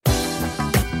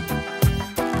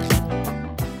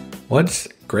What's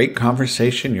great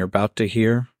conversation you're about to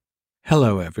hear?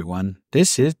 Hello, everyone.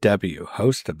 This is W,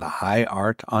 host of the High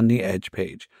Art on the Edge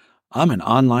page. I'm an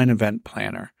online event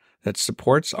planner that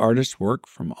supports artists' work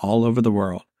from all over the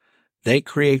world. They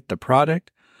create the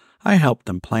product. I help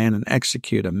them plan and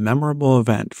execute a memorable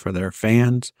event for their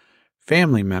fans,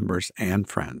 family members, and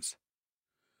friends.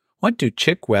 What do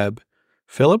Chick Webb,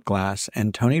 Philip Glass,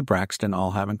 and Tony Braxton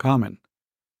all have in common?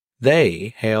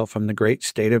 They hail from the great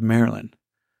state of Maryland.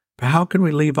 But how could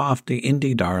we leave off the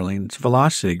indie darlings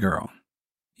Velocity Girl?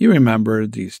 You remember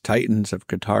these titans of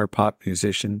guitar pop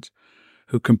musicians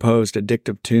who composed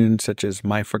addictive tunes such as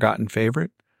My Forgotten Favorite,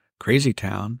 Crazy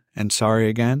Town, and Sorry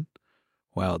Again?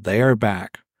 Well, they are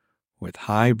back with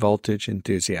high voltage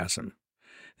enthusiasm.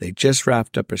 They just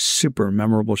wrapped up a super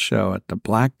memorable show at the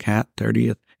Black Cat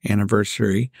 30th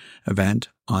anniversary event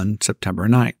on September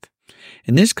 9th.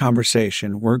 In this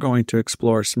conversation, we're going to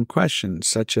explore some questions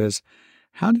such as,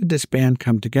 how did this band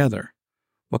come together?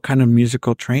 What kind of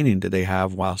musical training did they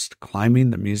have whilst climbing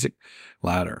the music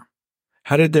ladder?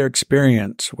 How did their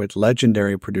experience with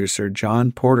legendary producer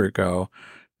John Porter go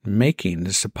making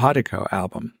the Simpatico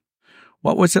album?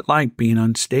 What was it like being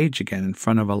on stage again in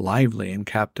front of a lively and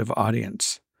captive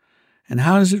audience? And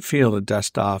how does it feel to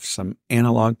dust off some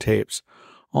analog tapes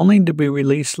only to be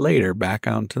released later back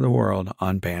out into the world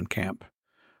on Bandcamp?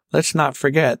 Let's not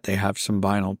forget they have some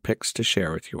vinyl picks to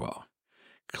share with you all.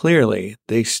 Clearly,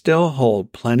 they still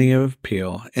hold plenty of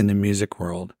appeal in the music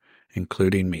world,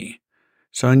 including me.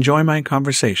 So enjoy my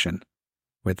conversation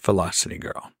with Velocity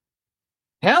Girl.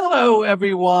 Hello,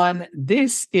 everyone.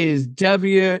 This is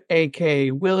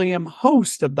W.A.K. William,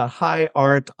 host of the High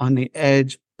Art on the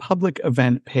Edge public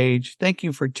event page. Thank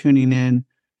you for tuning in.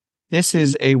 This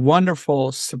is a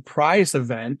wonderful surprise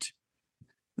event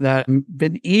that I've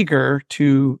been eager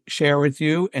to share with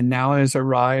you and now has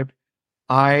arrived.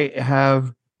 I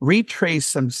have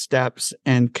retraced some steps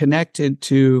and connected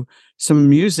to some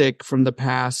music from the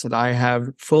past that I have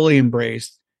fully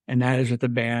embraced, and that is with a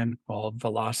band called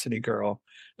Velocity Girl.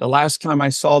 The last time I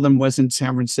saw them was in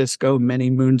San Francisco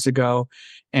many moons ago,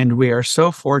 and we are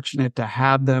so fortunate to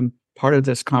have them part of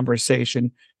this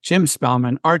conversation. Jim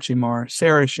Spellman, Archie Moore,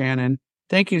 Sarah Shannon,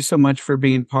 thank you so much for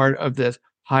being part of this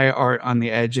High Art on the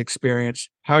Edge experience.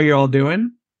 How are you all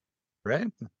doing? Right.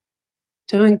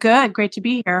 Doing good. Great to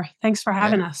be here. Thanks for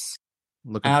having us.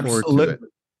 Looking forward to it.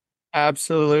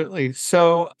 Absolutely.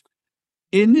 So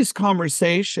in this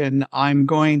conversation, I'm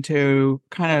going to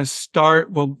kind of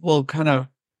start, we'll kind of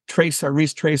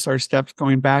retrace our steps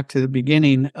going back to the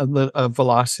beginning of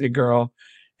Velocity Girl.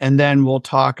 And then we'll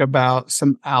talk about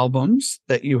some albums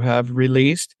that you have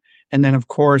released. And then, of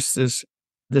course, this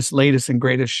latest and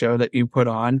greatest show that you put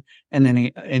on,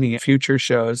 and any future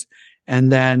shows.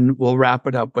 And then we'll wrap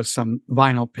it up with some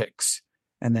vinyl picks,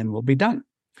 and then we'll be done.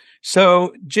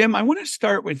 So, Jim, I want to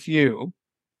start with you.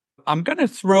 I'm going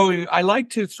to I like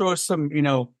to throw some,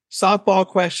 softball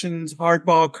questions,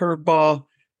 hardball, curveball.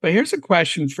 But here's a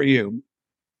question for you.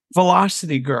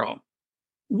 Velocity Girl,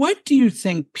 what do you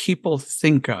think people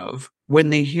think of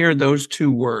when they hear those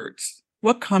two words?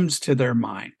 What comes to their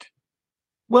mind?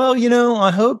 Well,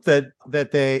 I hope that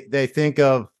they think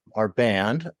of our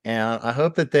band, and I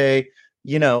hope that they,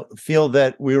 feel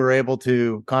that we were able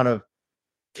to kind of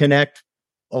connect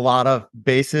a lot of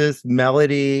bases,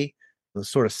 melody, the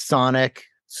sort of sonic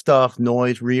stuff,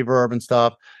 noise, reverb and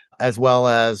stuff, as well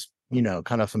as,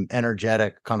 kind of some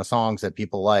energetic kind of songs that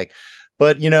people like.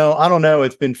 But, I don't know.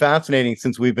 It's been fascinating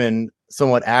since we've been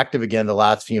somewhat active again the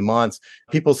last few months.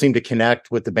 People seem to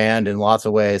connect with the band in lots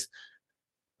of ways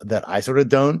that I sort of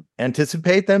don't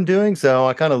anticipate them doing. So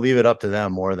I kind of leave it up to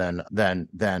them more than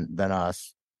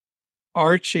us.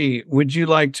 Archie, would you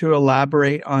like to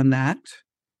elaborate on that?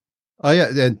 Oh, yeah.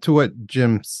 And to what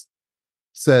Jim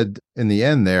said in the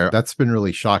end there, that's been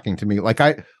really shocking to me. Like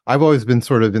I've always been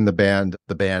sort of in the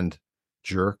band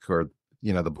jerk, or,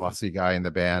 the bossy guy in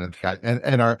the band,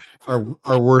 and our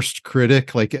worst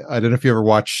critic. Like, I don't know if you ever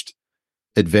watched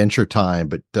Adventure Time,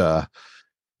 but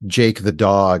Jake the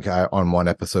dog on one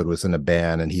episode was in a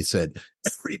band, and he said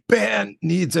every band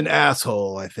needs an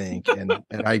asshole, I think. And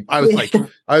I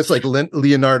was like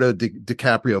Leonardo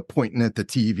DiCaprio pointing at the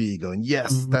TV going,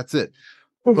 yes, that's it.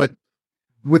 But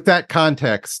with that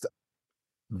context,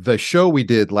 the show we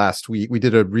did last week, we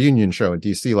did a reunion show in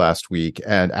DC last week,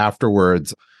 and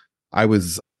afterwards I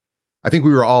think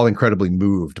we were all incredibly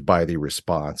moved by the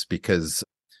response, because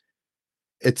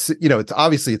it's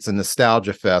obviously it's a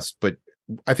nostalgia fest, but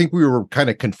I think we were kind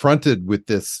of confronted with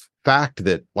this fact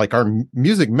that, like, our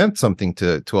music meant something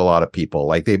to a lot of people.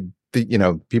 Like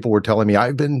people were telling me,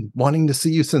 I've been wanting to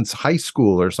see you since high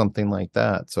school or something like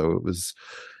that. So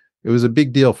was a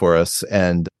big deal for us,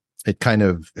 and it kind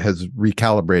of has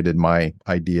recalibrated my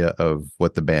idea of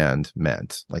what the band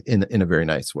meant, like in a very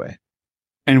nice way.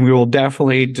 And we will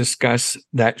definitely discuss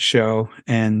that show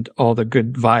and all the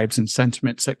good vibes and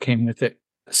sentiments that came with it.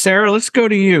 Sarah, let's go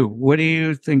to you. What do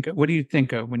you think? What do you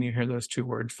think of when you hear those two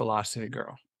words, Velocity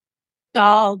Girl?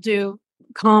 I'll do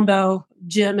combo,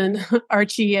 Jim and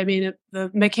Archie. I mean, the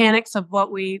mechanics of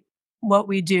what we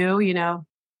do, you know,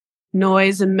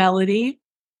 noise and melody.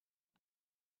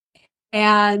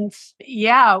 And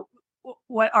yeah,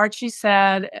 what Archie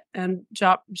said and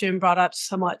Jim brought up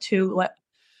somewhat too,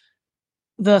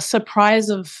 the surprise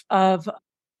of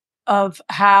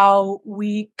how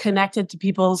we connected to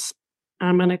people's,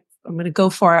 I'm gonna go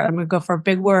for it. I'm gonna go for a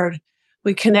big word.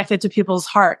 We connected to people's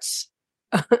hearts.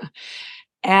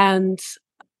 And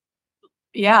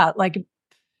yeah, like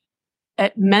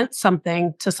it meant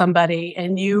something to somebody.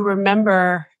 And you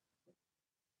remember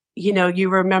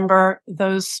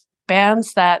those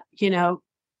bands that, you know,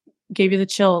 gave you the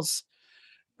chills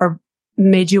or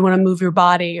made you want to move your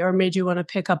body or made you want to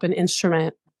pick up an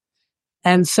instrument.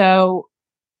 And so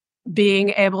being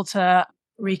able to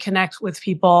reconnect with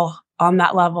people on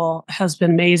that level has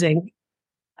been amazing.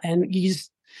 And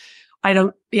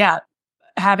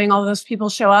having all those people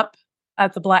show up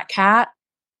at the Black Cat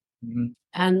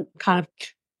and kind of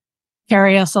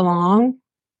carry us along,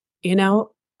 you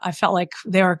know, I felt like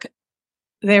they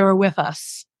were with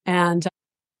us, and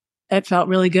it felt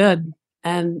really good.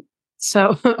 And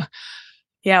so,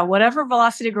 yeah, whatever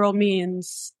Velocity Girl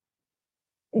means,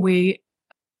 we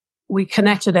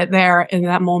connected it there in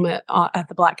that moment at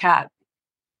the Black Cat.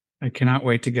 I cannot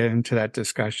wait to get into that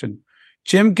discussion.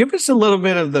 Jim, give us a little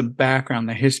bit of the background,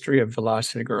 the history of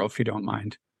Velocity Girl, if you don't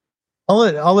mind. I'll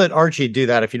let Archie do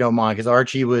that if you don't mind, because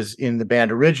Archie was in the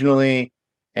band originally,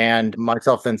 and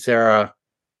myself and Sarah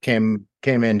came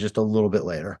in just a little bit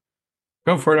later.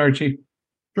 Go for it, Archie.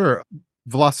 Sure.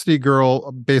 Velocity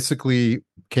Girl basically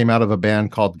came out of a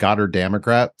band called Goddard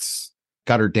Democrats,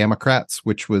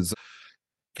 which was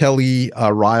Kelly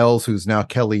Riles, who's now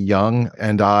Kelly Young,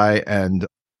 and I, and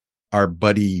our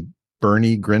buddy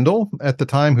Bernie Grindle at the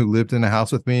time, who lived in a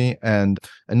house with me. And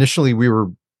initially we were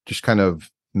just kind of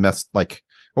messed, like,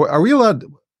 are we allowed,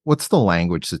 what's the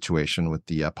language situation with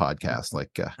the podcast?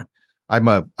 Like, I'm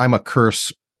a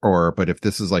curse, but if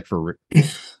this is like for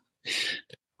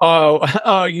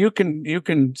Oh, you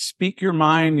can speak your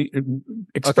mind,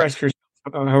 express yourself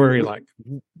however you like.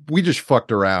 We just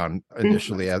fucked around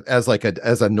initially as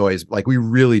a noise. Like, we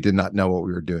really did not know what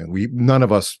we were doing. None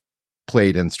of us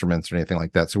played instruments or anything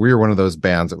like that. So we were one of those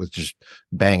bands that was just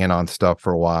banging on stuff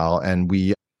for a while. And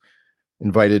we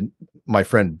invited my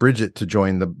friend Bridget to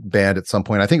join the band at some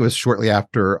point. I think it was shortly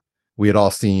after we had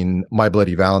all seen My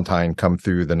Bloody Valentine come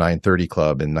through the 930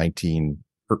 Club in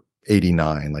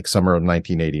 1989, like summer of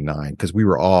 1989, because we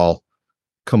were all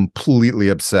completely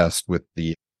obsessed with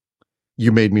the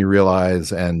You Made Me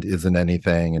Realize and Isn't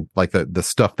Anything, and like the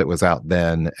stuff that was out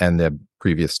then and the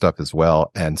previous stuff as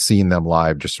well. And seeing them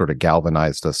live just sort of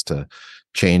galvanized us to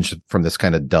change from this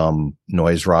kind of dumb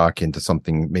noise rock into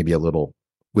something maybe a little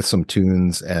with some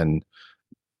tunes and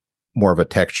more of a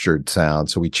textured sound.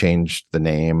 So we changed the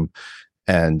name,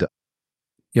 and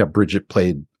Bridget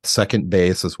played second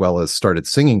bass as well as started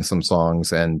singing some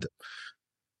songs. And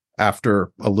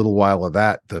after a little while of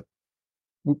that,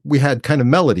 we had kind of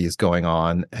melodies going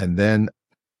on. And then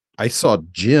I saw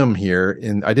Jim here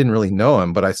I didn't really know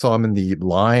him, but I saw him in the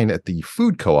line at the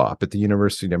food co-op at the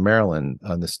University of Maryland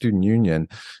on the student union.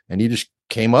 And he just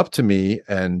came up to me,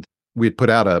 and we had put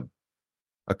out a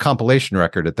compilation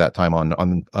record at that time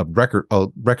on a record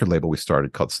label we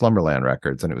started called Slumberland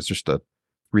Records. And it was just a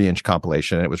 3-inch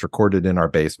compilation. It was recorded in our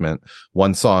basement.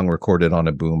 One song recorded on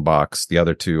a boombox, the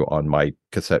other two on my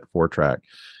cassette 4-track.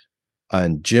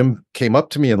 And Jim came up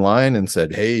to me in line and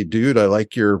said, "Hey, dude, I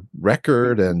like your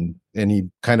record." And he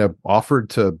kind of offered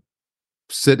to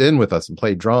sit in with us and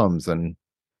play drums. And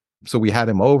so we had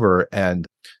him over, and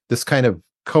this kind of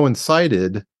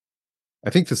coincided.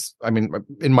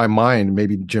 In my mind,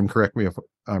 maybe Jim, correct me if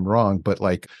I'm wrong, but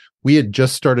like, we had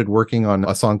just started working on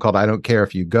a song called I Don't Care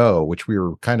If You Go, which we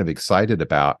were kind of excited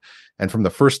about. And from the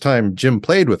first time Jim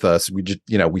played with us, we just,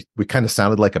 we kind of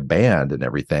sounded like a band and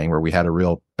everything, where we had a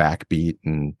real backbeat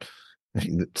and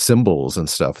cymbals and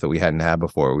stuff that we hadn't had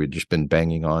before. We'd just been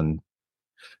banging on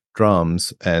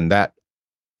drums, and that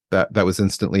was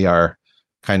instantly our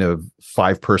kind of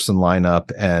 5-person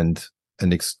lineup and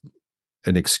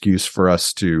an excuse for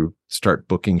us to start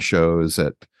booking shows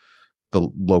at the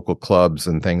local clubs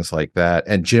and things like that.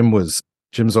 And Jim's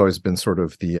always been sort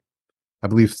of I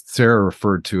believe Sarah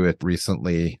referred to it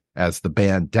recently as the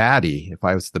band daddy. If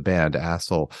I was the band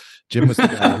asshole, Jim was the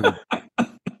guy who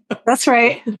That's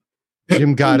right.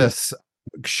 Jim got us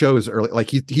shows early. Like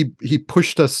he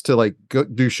pushed us to like go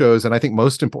do shows. And I think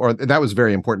most important, and that was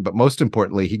very important, but most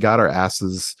importantly, he got our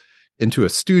asses into a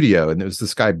studio. And there was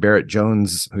this guy, Barrett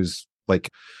Jones, who's like,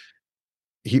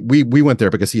 we went there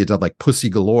because he had done like Pussy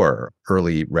Galore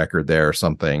early record there or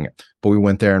something, but we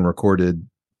went there and recorded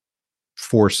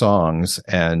 4 songs,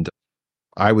 and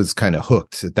I was kind of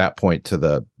hooked at that point to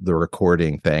the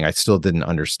recording thing. I still didn't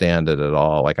understand it at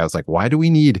all. Like I was like, why do we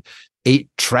need 8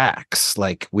 tracks?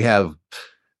 Like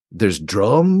there's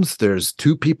drums, there's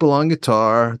 2 people on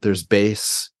guitar, there's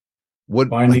bass. What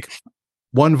like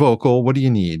one vocal? What do you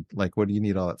need? Like what do you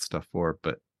need all that stuff for?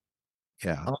 But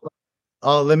yeah.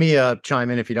 Let me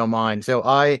chime in if you don't mind. So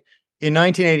in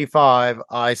 1985,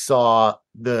 I saw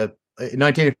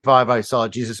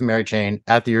Jesus and Mary Chain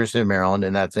at the University of Maryland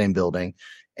in that same building.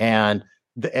 And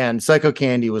Psycho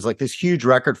Candy was like this huge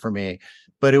record for me,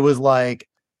 but it was like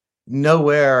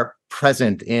nowhere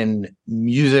present in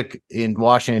music in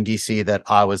Washington, D.C. that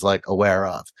I was like aware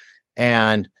of.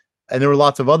 And there were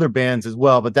lots of other bands as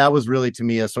well, but that was really to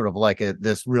me a sort of like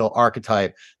this real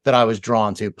archetype that I was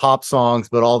drawn to. Pop songs,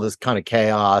 but all this kind of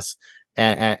chaos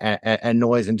and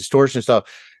noise and distortion stuff.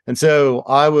 And so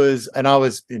I was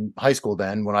in high school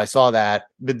then when I saw that.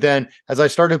 But then as I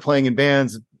started playing in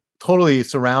bands, totally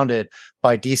surrounded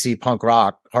by DC punk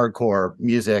rock, hardcore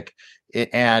music,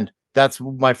 and that's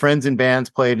my friends in bands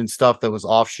played and stuff that was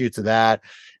offshoots of that.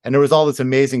 And there was all this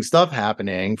amazing stuff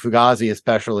happening, Fugazi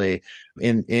especially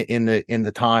in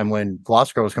the time when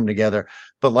Philosopher was coming together.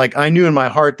 But like I knew in my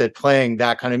heart that playing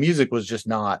that kind of music was just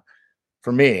not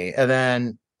for me. And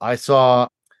then I saw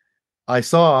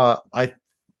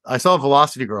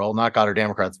Velocity Girl, not God or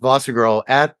Democrats, Velocity Girl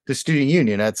at the Student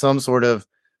Union at some sort of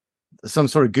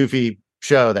goofy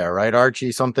show there, right?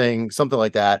 Archie, something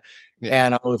like that. Yeah.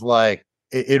 And I was like,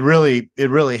 it really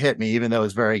hit me, even though it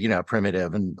was very,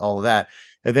 primitive and all of that.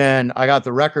 And then I got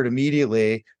the record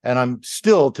immediately, and I'm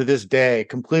still to this day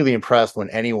completely impressed when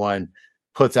anyone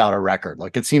puts out a record.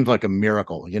 Like it seems like a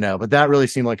miracle, but that really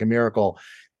seemed like a miracle.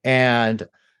 And,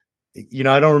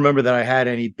 I don't remember that I had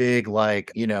any big,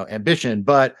 ambition,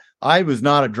 but I was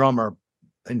not a drummer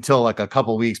until like a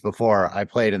couple weeks before I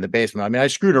played in the basement. I mean, I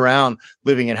screwed around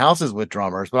living in houses with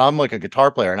drummers, but I'm like a guitar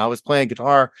player, and I was playing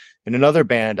guitar in another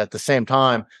band at the same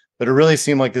time. But it really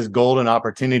seemed like this golden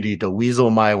opportunity to weasel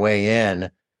my way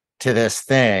in to this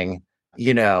thing,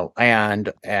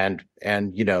 and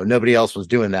nobody else was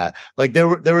doing that. Like there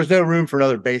was no room for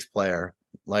another bass player.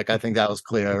 Like I think that was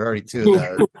clear already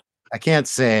too. I can't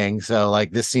sing, so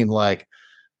like this seemed like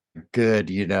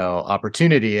good,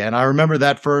 opportunity. And I remember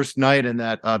that first night in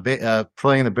that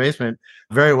playing in the basement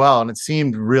very well, and it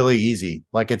seemed really easy.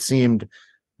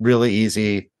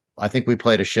 I think we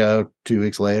played a show 2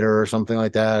 weeks later or something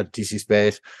like that, TC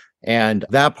Space. And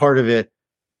that part of it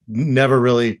never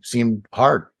really seemed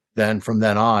hard from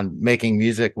then on, making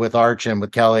music with Arch and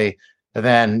with Kelly. And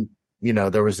then,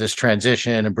 there was this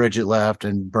transition, and Bridget left,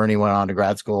 and Bernie went on to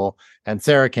grad school, and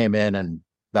Sarah came in, and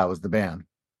that was the band.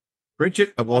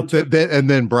 Bridget. Well, and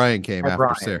then Brian came after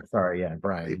Brian. Sarah. Sorry, yeah,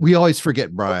 Brian. We always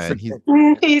forget Brian.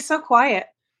 He's so quiet.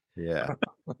 Yeah.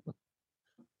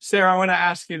 Sarah, I want to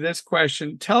ask you this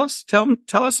question. Tell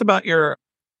us about your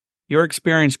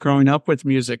experience growing up with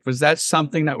music. Was that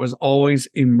something that was always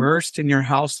immersed in your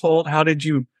household? How did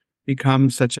you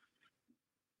become such an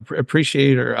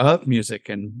appreciator of music,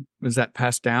 and was that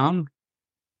passed down?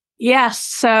 Yes.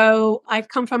 So I've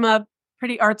come from a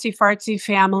pretty artsy fartsy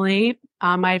family.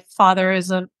 My father is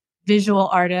a visual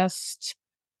artist.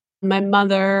 My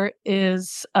mother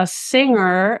is a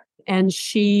singer, and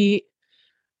she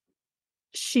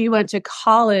went to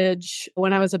college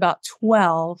when I was about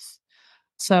 12.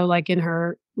 So like in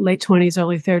her late 20s,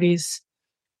 early 30s.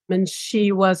 And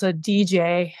she was a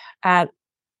DJ at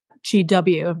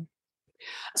GW.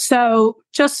 So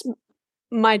just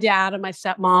my dad and my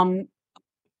stepmom,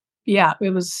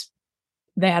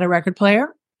 they had a record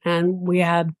player, and we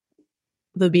had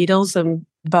the Beatles and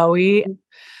Bowie, and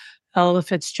Ella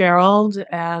Fitzgerald,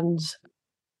 and,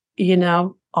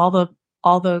 all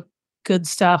the good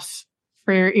stuff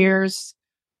for your ears.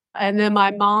 And then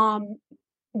my mom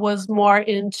was more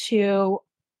into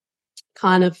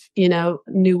kind of,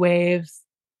 new wave,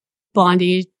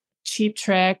 Blondie, Cheap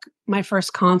Trick. My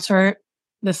first concert.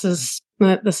 This is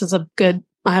a good.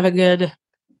 I have a good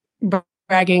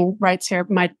bragging rights here.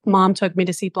 My mom took me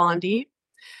to see Blondie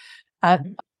at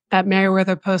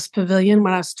Merriweather Post Pavilion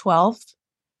when I was 12,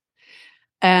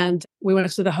 and we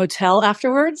went to the hotel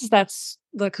afterwards. That's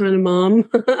the kind of mom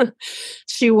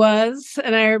she was.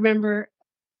 And I remember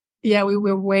Yeah, we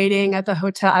were waiting at the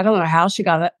hotel. I don't know how she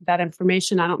got that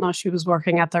information. I don't know if she was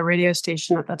working at the radio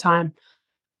station at the time,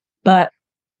 but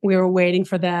we were waiting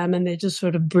for them and they just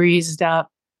sort of breezed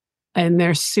up in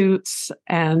their suits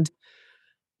and,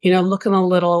 looking a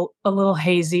little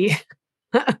hazy.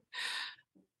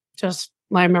 Just,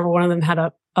 I remember one of them had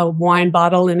a wine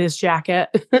bottle in his jacket.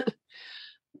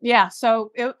 Yeah.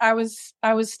 So I was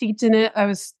steeped in it. I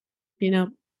was,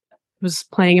 was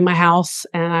playing in my house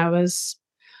and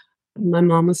my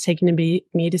mom was taking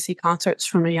me to see concerts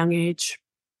from a young age.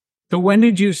 So when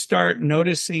did you start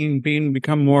noticing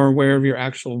become more aware of your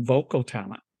actual vocal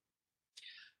talent?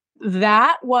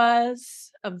 That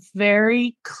was a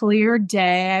very clear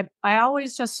day. I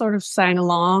always just sort of sang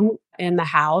along in the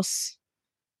house.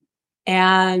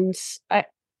 And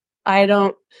I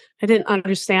didn't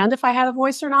understand if I had a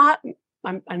voice or not.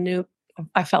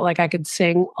 I felt like I could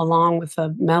sing along with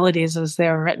the melodies as they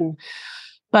were written.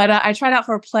 But I tried out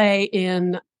for a play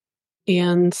in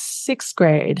 6th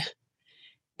grade,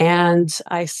 and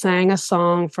I sang a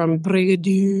song from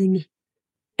Brigadoon,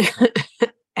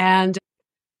 and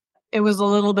it was a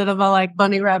little bit of a like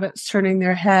bunny rabbits turning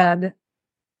their head.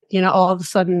 All of a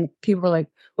sudden people were like,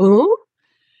 "Ooh,"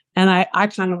 and I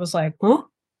kind of was like, "Huh."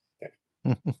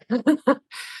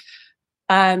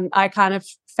 And I kind of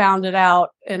found it out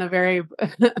in a very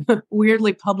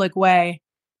weirdly public way,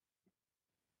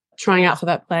 trying out for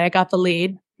that play. I got the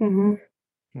lead. Mm-hmm.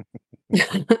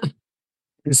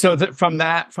 So from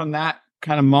that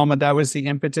kind of moment, that was the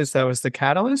impetus, that was the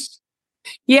catalyst?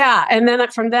 Yeah. And then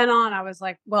from then on, I was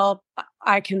like, well,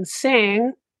 I can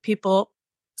sing. People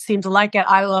seem to like it.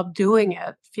 I love doing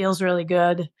it. Feels really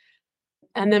good.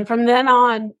 And then from then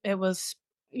on, it was,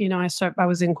 I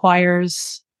was in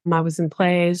choirs. I was in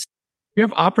plays. You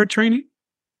have opera training?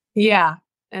 Yeah.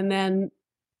 And then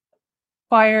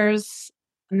choirs.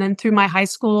 And then through my high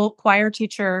school choir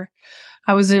teacher,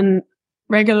 I was in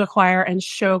regular choir and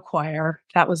show choir.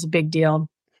 That was a big deal.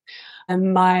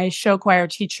 And my show choir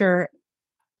teacher,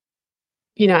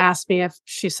 asked me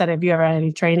she said, "Have you ever had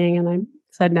any training?" And I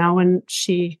said no. And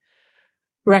she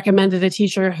recommended a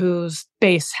teacher whose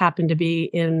base happened to be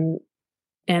in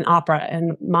opera.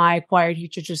 And my choir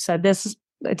teacher just said,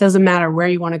 it doesn't matter where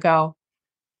you want to go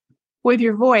with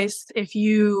your voice. If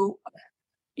you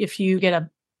get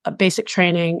a basic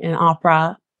training in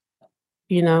opera,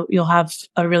 you'll have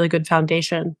a really good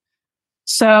foundation.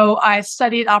 So I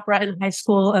studied opera in high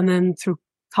school and then through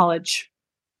college.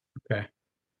 Okay.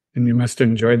 And you must have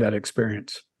enjoyed that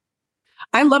experience.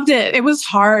 I loved it. It was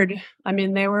hard. I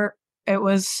mean, I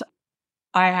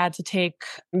had to take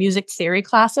music theory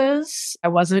classes. I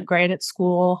wasn't great at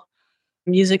school.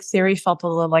 Music theory felt a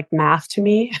little like math to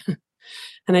me.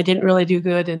 And I didn't really do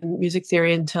good in music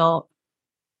theory until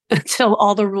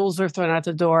all the rules were thrown out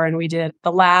the door. And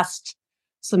the last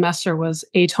semester was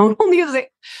atonal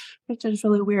music, which is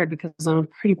really weird because I'm a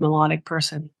pretty melodic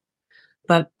person.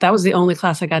 But that was the only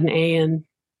class I got an A in.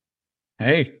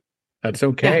 Hey, that's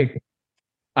okay.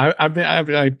 Yeah. I've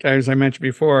been, as I mentioned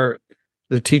before,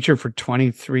 the teacher for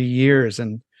 23 years.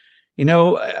 And,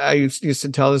 I used to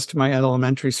tell this to my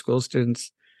elementary school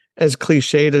students, as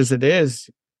cliched as it is,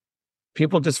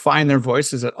 people just find their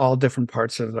voices at all different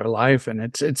parts of their life. And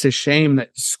it's a shame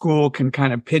that school can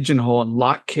kind of pigeonhole and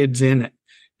lock kids in it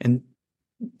and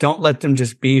don't let them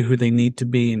just be who they need to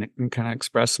be and kind of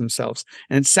express themselves.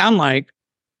 And it sounded like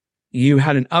you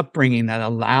had an upbringing that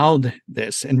allowed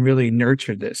this and really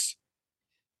nurtured this.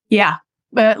 Yeah.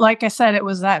 But like I said, it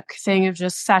was that thing of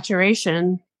just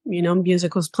saturation.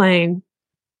 Music was playing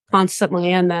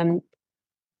constantly. And then,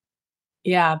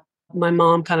 my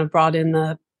mom kind of brought in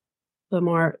the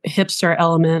more hipster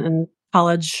element and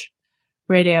college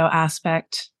radio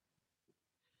aspect.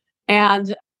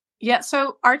 And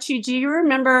so Archie, do you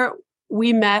remember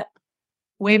we met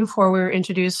way before we were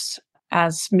introduced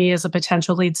as me as a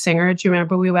potential lead singer? Do you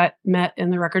remember we met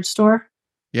in the record store?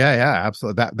 Yeah,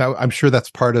 absolutely. That I'm sure that's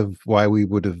part of why you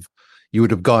would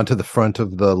have gone to the front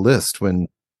of the list when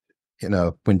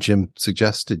Jim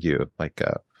suggested you.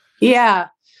 Yeah.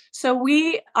 So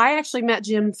I actually met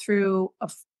Jim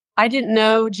I didn't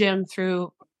know Jim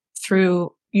through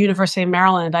University of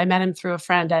Maryland. I met him through a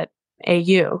friend at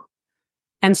AU.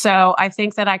 And so I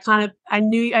think that I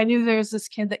knew there was this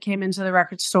kid that came into the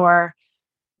record store,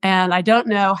 and I don't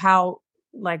know how,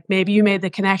 like, maybe you made the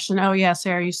connection. Oh yeah,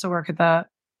 Sarah used to work at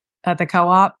the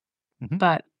co-op,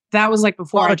 but that was like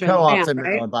before I joined the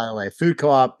band, right? By the way, food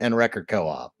co-op and record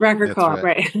co-op. Record co-op,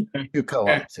 right? Two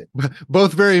co-ops.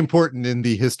 Both very important in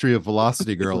the history of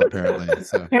Velocity Girl, apparently.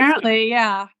 So. Apparently,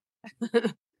 yeah.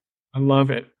 I love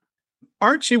it.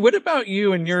 Archie, what about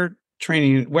you and your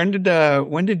training. When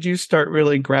did you start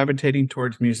really gravitating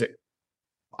towards music?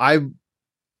 I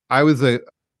was a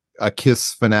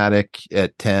Kiss fanatic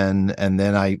at 10, and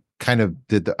then I kind of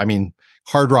did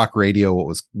hard rock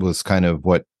radio was kind of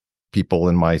what people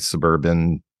in my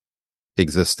suburban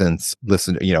existence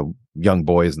listened, young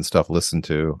boys and stuff listened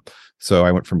to. So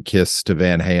I went from Kiss to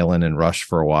Van Halen and Rush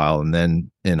for a while, and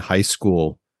then in high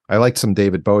school I liked some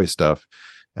David Bowie stuff,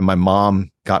 and my mom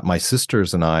got my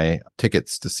sisters and I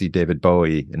tickets to see David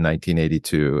Bowie in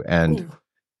 1982, and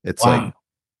it's like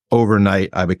overnight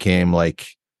I became like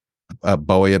a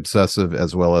Bowie obsessive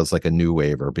as well as like a new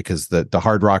waver, because the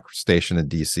hard rock station in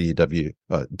DC,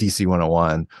 DC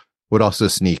 101, would also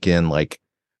sneak in like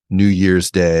New Year's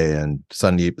Day and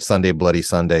Sunday Bloody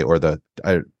Sunday, or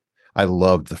I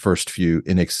loved the first few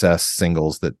In Excess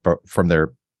singles that from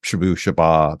their Shabu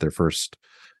Shaba, the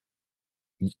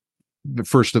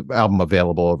first album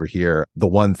available over here, The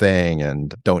One Thing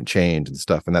and Don't Change and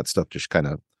stuff, and that stuff just kind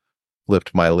of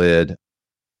lifted my lid.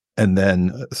 And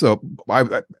then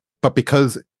but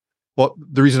because, well,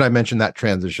 the reason I mentioned that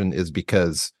transition is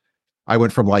because I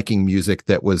went from liking music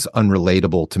that was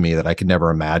unrelatable to me, that I could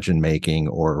never imagine making,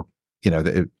 or,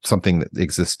 something that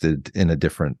existed in a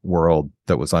different world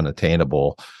that was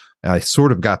unattainable. And I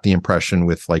sort of got the impression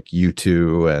with like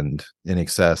U2 and In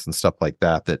Excess and stuff like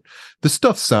that, that this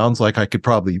stuff sounds like I could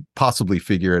possibly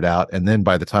figure it out. And then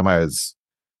by the time I was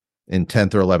in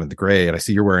 10th or 11th grade, I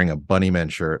see you're wearing a Bunnymen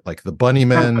shirt, like the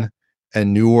Bunnymen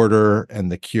and New Order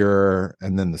and The Cure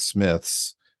and then the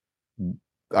Smiths.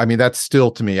 I mean, that's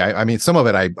still, to me, I mean, some of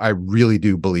it I really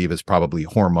do believe is probably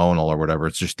hormonal or whatever.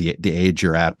 It's just the age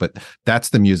you're at, but that's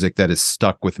the music that is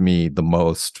stuck with me the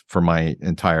most for my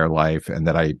entire life, and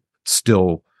that I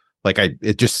still like.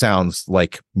 It just sounds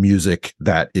like music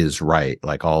that is right,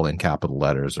 like all in capital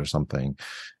letters or something.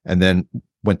 And then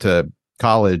went to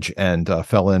college and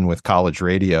fell in with college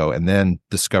radio, and then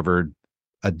discovered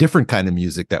a different kind of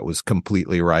music that was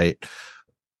completely right,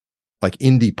 like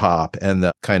indie pop and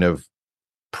the kind of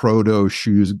proto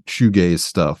shoegaze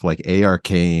stuff like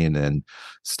Arcane and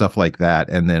stuff like that.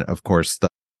 And then of course the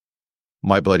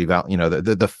My Bloody Valentine,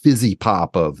 the fizzy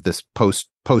pop of this post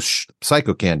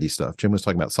Psycho Candy stuff. Jim was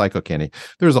talking about Psycho Candy.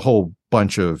 There's a whole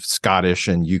bunch of Scottish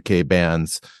and UK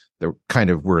bands that kind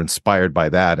of were inspired by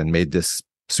that and made this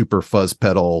super fuzz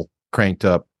pedal cranked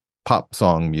up pop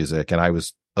song music, and I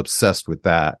was obsessed with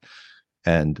that.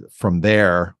 And from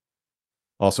there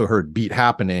also heard Beat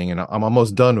Happening, and I'm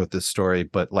almost done with this story,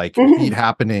 but like Beat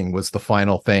Happening was the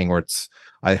final thing where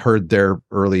I heard their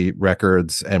early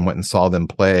records and went and saw them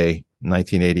play in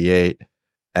 1988.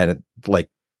 And like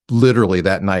literally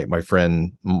that night, my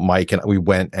friend Mike and we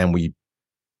went, and we,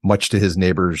 much to his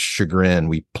neighbor's chagrin,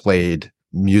 we played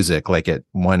music like at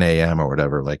 1 a.m. or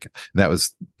whatever. Like that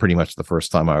was pretty much the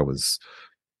first time I was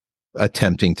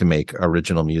attempting to make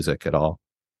original music at all.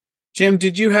 Jim,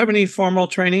 did you have any formal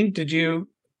training? Did you?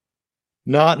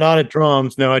 Not at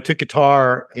drums. No, I took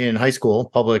guitar in high school,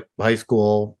 public high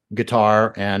school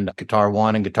guitar, and guitar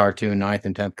 1 and guitar 2 in 9th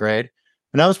and 10th grade.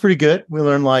 And that was pretty good. We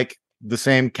learned like the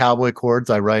same cowboy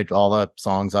chords. I write all the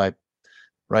songs I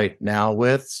write now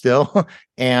with still.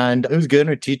 And it was good.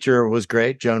 Her teacher was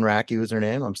great. Joan Racky was her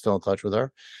name. I'm still in touch with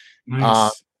her.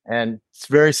 Nice. And it's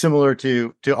very similar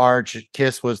to Arch.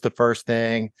 Kiss was the first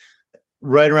thing.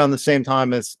 Right around the same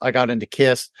time as I got into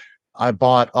Kiss, I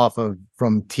bought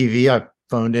from TV. I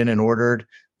phoned in and ordered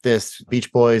this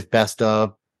Beach Boys best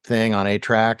of thing on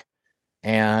 8-track.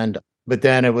 But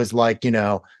then it was like,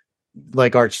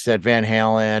 like Archie said, Van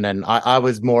Halen. And I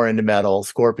was more into metal,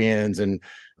 Scorpions and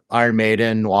Iron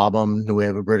Maiden, Wabam, New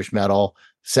Wave of British Metal,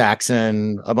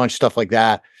 Saxon, a bunch of stuff like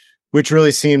that, which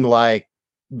really seemed like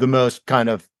the most kind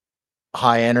of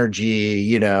high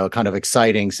energy, kind of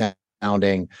exciting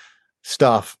sounding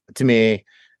stuff to me.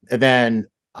 And then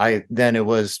a friend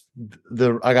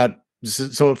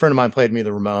of mine played me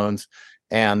the Ramones,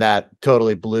 and that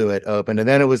totally blew it open. And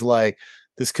then it was like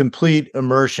this complete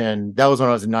immersion. That was when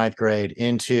I was in 9th grade,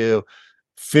 into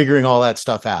figuring all that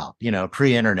stuff out,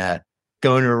 pre-internet,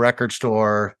 going to a record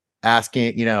store,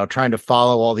 asking, trying to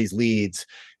follow all these leads,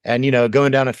 and,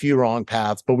 going down a few wrong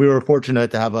paths. But we were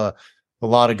fortunate to have a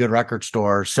lot of good record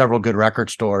stores, several good record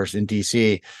stores in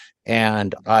DC.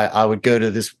 And I would go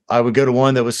to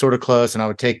one that was sort of close, and I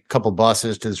would take a couple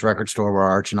buses to this record store where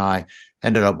Arch and I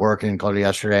ended up working, called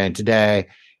Yesterday and Today,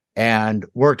 and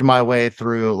worked my way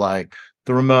through like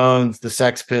the Ramones, the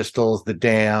Sex Pistols, the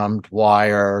Damned,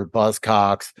 Wire,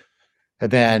 Buzzcocks,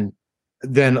 and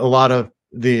then a lot of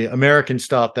the American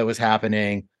stuff that was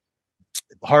happening,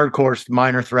 hardcore,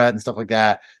 Minor Threat and stuff like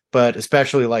that, but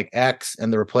especially like X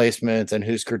and the Replacements and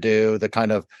Husker Du, the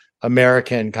kind of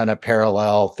American kind of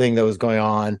parallel thing that was going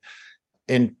on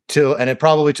and it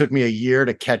probably took me a year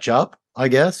to catch up, I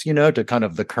guess, to kind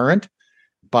of the current.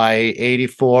 By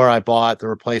 84, I bought The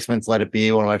Replacements, Let It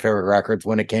Be, one of my favorite records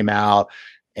when it came out,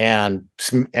 and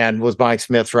was buying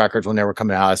Smiths records when they were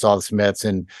coming out. I saw the Smiths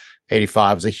in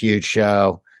 85. It was a huge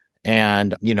show.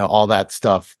 And, all that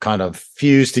stuff kind of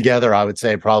fused together, I would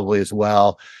say, probably as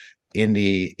well in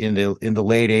the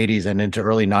late 80s and into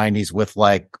early 90s with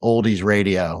like oldies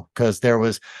radio, because there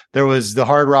was the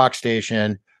hard rock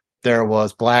station, there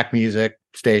was black music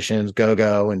stations,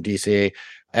 go and DC,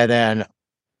 and then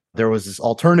there was this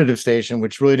alternative station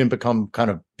which really didn't become kind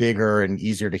of bigger and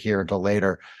easier to hear until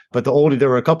later. But there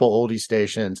were a couple oldie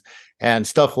stations, and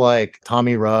stuff like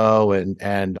Tommy Rowe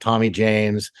and Tommy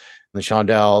James, the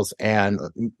Shondells, and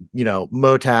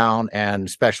Motown, and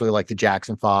especially like the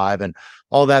Jackson 5 and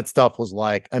all that stuff was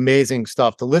like amazing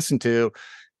stuff to listen to,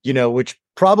 which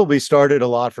probably started a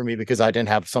lot for me because I didn't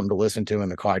have something to listen to in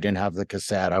the car. I didn't have the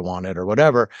cassette I wanted or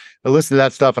whatever. I listened to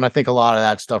that stuff, and I think a lot of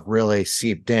that stuff really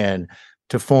seeped in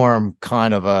to form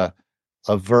kind of a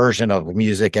version of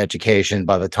music education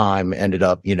by the time ended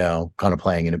up, kind of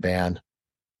playing in a band.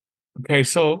 Okay,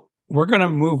 so we're going to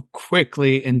move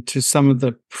quickly into some of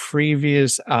the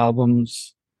previous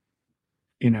albums.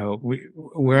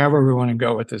 Wherever we want to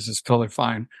go with this is totally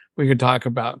fine. We could talk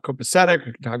about Copacetic,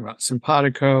 we could talk about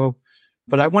Simpatico,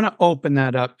 but I want to open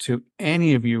that up to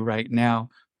any of you right now.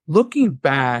 Looking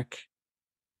back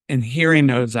and hearing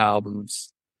those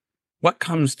albums, what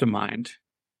comes to mind?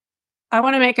 I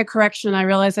want to make a correction. I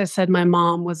realize I said my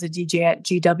mom was a DJ at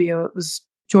GW. It was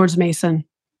George Mason.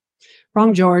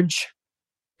 Wrong George.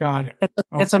 Got it.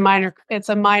 It's a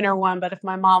minor one, but if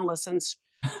my mom listens,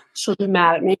 she'll be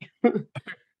mad at me.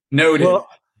 Noted. Well,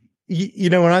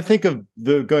 when I think of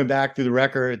going back through the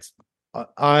records,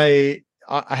 I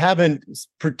haven't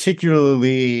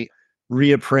particularly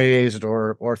reappraised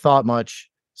or thought much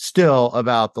still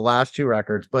about the last two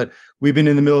records, but we've been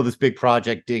in the middle of this big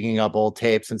project digging up old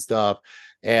tapes and stuff,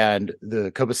 and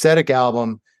the Copacetic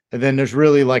album, and then there's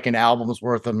really like an album's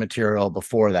worth of material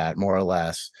before that, more or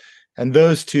less. And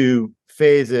those two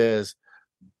phases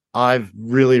I've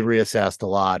really reassessed a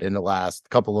lot in the last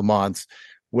couple of months,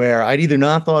 where I'd either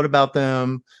not thought about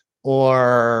them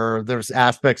or there's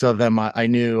aspects of them I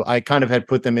knew I kind of had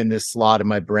put them in this slot in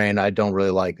my brain. I don't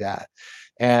really like that.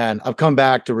 And I've come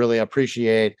back to really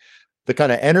appreciate the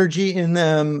kind of energy in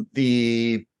them,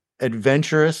 the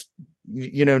adventurous,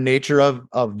 nature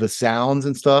of the sounds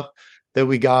and stuff that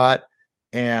we got.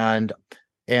 And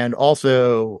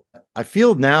also I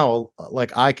feel now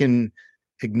like I can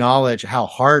acknowledge how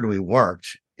hard we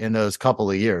worked in those couple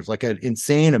of years, like an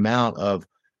insane amount of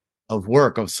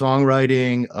work, of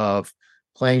songwriting, of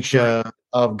playing show,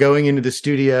 of going into the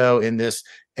studio in this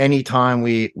anytime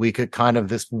we could, kind of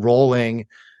this rolling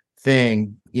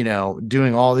thing,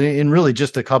 doing all in really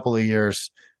just a couple of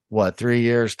years, 3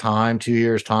 years time, 2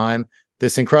 years time,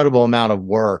 this incredible amount of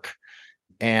work.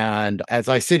 And as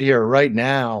I sit here right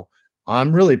now,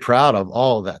 I'm really proud of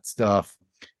all of that stuff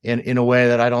in a way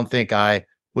that I don't think I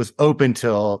was open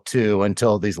to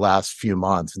until these last few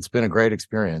months. It's been a great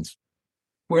experience.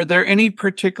 Were there any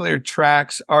particular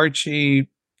tracks, Archie,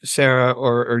 Sarah,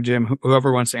 or Jim,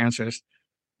 whoever wants to answer this?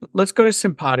 Let's go to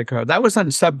Simpatico. That was on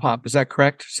Sub Pop. Is that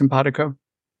correct? Simpatico?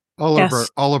 All of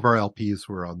our LPs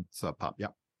were on Sub Pop. Yeah.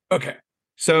 Okay.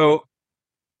 So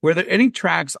were there any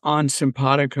tracks on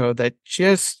Simpatico that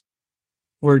just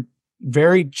were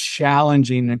very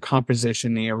challenging in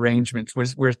composition, the arrangements?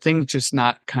 Were things just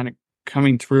not kind of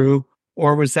coming through?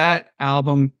 Or was that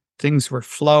album, things were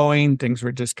flowing, things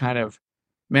were just kind of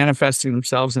manifesting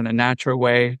themselves in a natural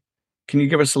way? Can you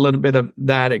give us a little bit of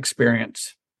that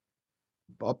experience?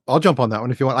 I'll jump on that one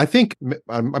if you want. I think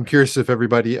I'm curious if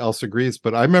everybody else agrees,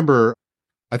 but I remember,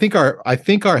 I think our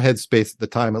headspace at the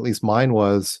time, at least mine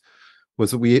was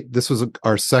that this was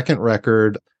our second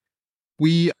record.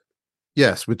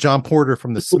 With John Porter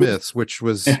from the Smiths, which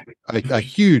was a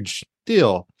huge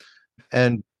deal.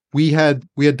 And we had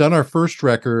done our first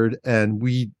record and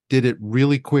we did it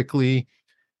really quickly.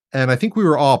 And I think we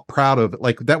were all proud of it.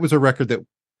 Like, that was a record that,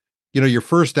 your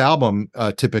first album,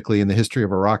 typically in the history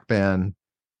of a rock band,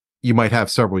 you might have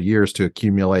several years to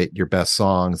accumulate your best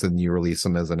songs and you release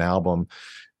them as an album.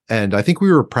 And I think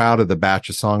we were proud of the batch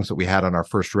of songs that we had on our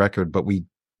first record, but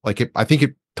I think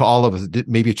to all of us,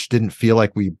 maybe it just didn't feel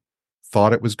like we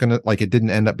thought it was going to, like, it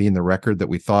didn't end up being the record that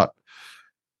we thought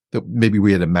that maybe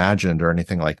we had imagined or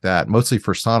anything like that, mostly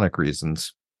for sonic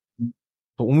reasons.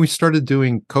 But when we started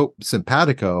doing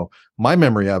Simpatico, my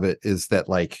memory of it is that,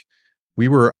 like, we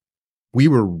were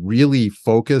really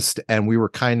focused and we were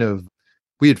kind of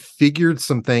we had figured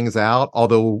some things out.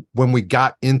 Although when we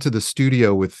got into the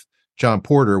studio with John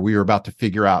Porter, we were about to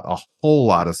figure out a whole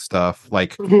lot of stuff.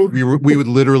 Like we would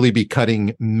literally be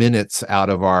cutting minutes out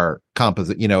of our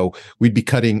composite. You know, we'd be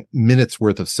cutting minutes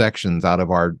worth of sections out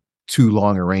of our too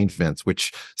long arrangements,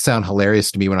 which sound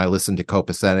hilarious to me when I listen to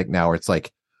Copacetic now, where it's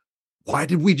like, why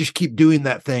did we just keep doing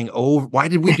that thing over? Why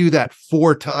did we do that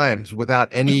 4 times without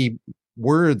any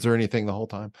words or anything the whole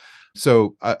time?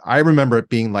 So I remember it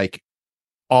being like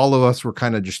all of us were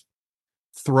kind of just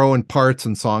throwing parts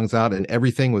and songs out, and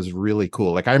everything was really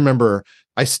cool. Like I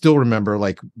still remember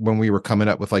like when we were coming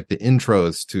up with like the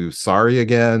intros to Sorry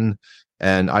Again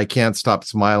and I Can't Stop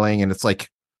Smiling, and it's like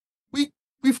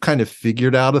we've kind of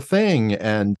figured out a thing.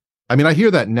 And I mean, I hear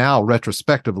that now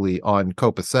retrospectively on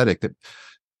Copacetic, that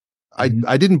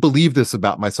I didn't believe this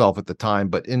about myself at the time,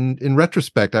 but in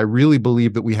retrospect, I really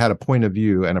believe that we had a point of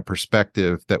view and a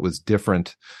perspective that was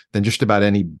different than just about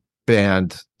any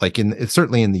band, like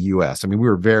certainly in the US. I mean, we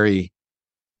were very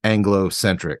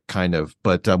Anglo-centric kind of,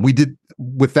 but we did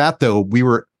with that though, we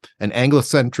were an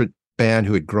Anglo-centric band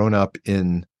who had grown up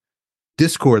in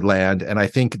Discord land. And I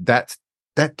think that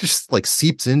just like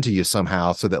seeps into you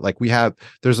somehow, so that like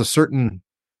there's a certain,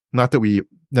 not that we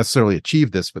necessarily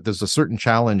achieve this, but there's a certain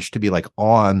challenge to be like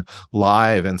on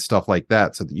live and stuff like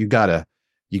that. So that you gotta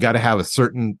have a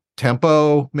certain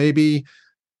tempo maybe,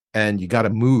 and you got to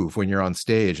move when you're on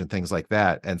stage and things like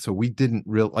that. And so we didn't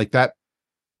like that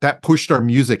pushed our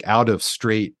music out of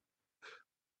straight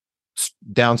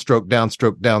downstroke,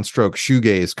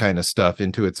 shoegaze kind of stuff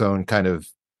into its own kind of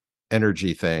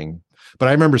energy thing. But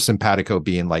I remember Simpatico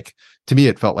being like, to me,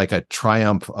 it felt like a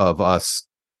triumph of us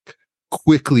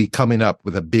quickly coming up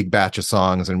with a big batch of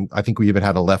songs. And I think we even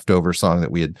had a leftover song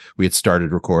that we had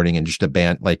started recording, and just a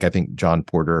band. Like, I think John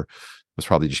Porter was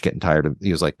probably just getting tired of,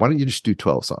 he was like, why don't you just do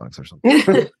 12 songs or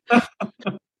something?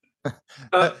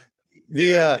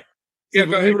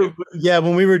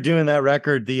 When we were doing that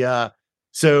record,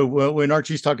 so when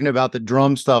Archie's talking about the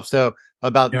drum stuff, so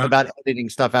about editing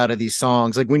stuff out of these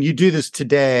songs, like when you do this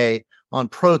today on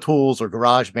Pro Tools or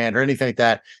GarageBand or anything like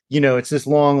that, you know, it's this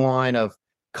long line of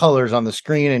colors on the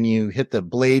screen, and you hit the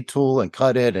blade tool and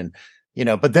cut it, and you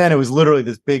know, but then it was literally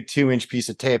this big 2-inch piece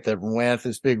of tape that went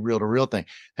this big reel-to-reel thing,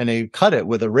 and they cut it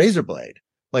with a razor blade,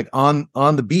 like on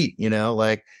the beat, you know,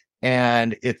 like,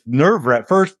 and it's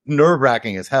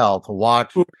nerve-wracking as hell to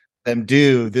watch them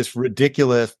do this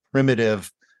ridiculous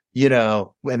primitive, you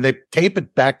know, and they tape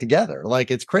it back together. Like,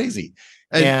 it's crazy.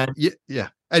 And yeah.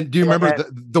 And do you remember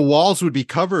the walls would be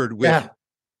covered with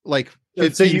like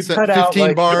 15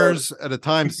 like, bars at a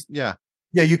time? Yeah.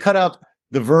 Yeah. You cut out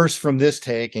the verse from this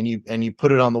take and you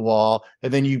put it on the wall,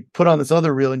 and then you put on this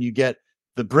other reel and you get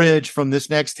the bridge from this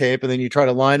next tape, and then you try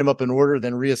to line them up in order,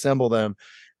 then reassemble them.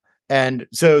 And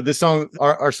so the song,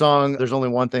 our song, There's Only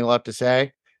One Thing Left to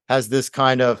Say, has this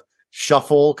kind of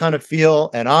shuffle kind of feel.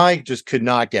 And I just could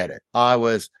not get it. I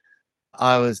was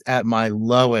at my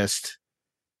lowest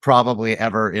probably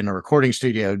ever in a recording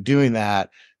studio doing that,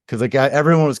 because like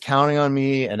everyone was counting on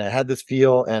me, and it had this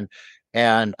feel,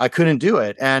 and I couldn't do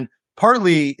it. And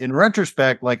partly in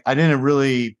retrospect, like I didn't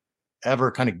really ever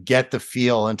kind of get the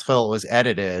feel until it was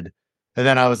edited. And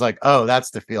then I was like, oh,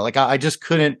 that's the feel. Like I just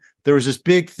couldn't, there was this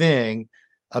big thing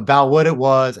about what it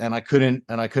was, and I couldn't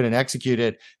execute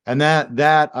it. And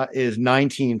that is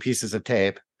 19 pieces of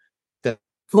tape that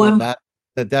form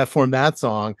that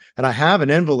song. And I have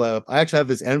an envelope. I actually have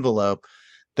this envelope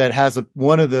that has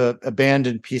one of the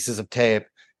abandoned pieces of tape.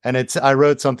 And I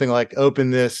wrote something like, open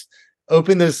this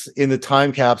in the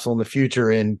time capsule in the future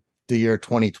in the year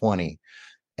 2020.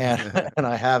 And and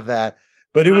I have that.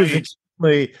 But it was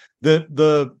extremely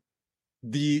the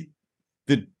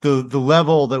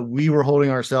level that we were holding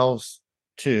ourselves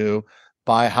to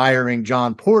by hiring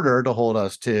John Porter to hold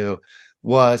us to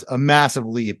was a massive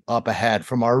leap up ahead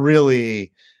from our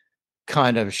really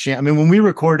kind of I mean, when we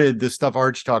recorded this stuff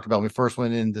Arch talked about, when we first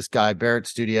went in this Guy Barrett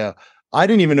studio, I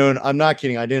didn't even own, I'm not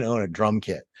kidding, I didn't own a drum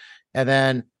kit. And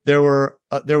then there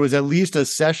was at least a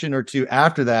session or two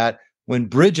after that when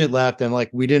Bridget left, and like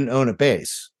we didn't own a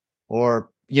bass, or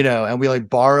you know, and we like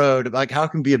borrowed, like how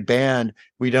can be a band,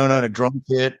 we don't own a drum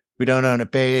kit, we don't own a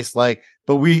bass, like,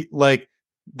 but we like,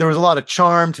 there was a lot of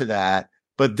charm to that.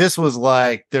 But this was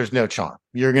like, there's no charm.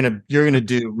 You're gonna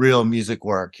do real music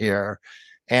work here.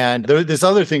 And this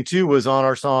other thing too was on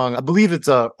our song. I believe it's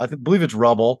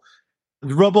Rubble.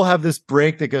 Rubble have this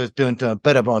break that goes dun dun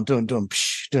dun dun dun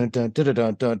dun dun dun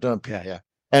dun dun dun. Yeah.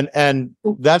 And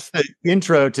that's the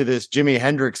intro to this Jimi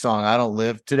Hendrix song, I Don't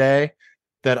Live Today,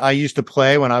 that I used to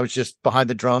play when I was just behind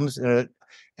the drums.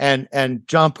 And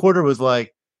John Porter was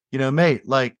like, you know, mate,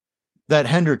 like that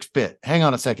Hendrix bit. Hang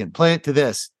on a second, play it to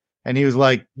this. And he was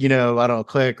like, I don't know,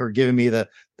 click or giving me the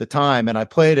time. And I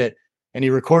played it and he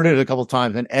recorded it a couple of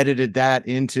times and edited that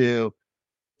into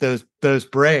those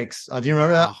breaks. Do you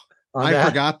remember that? I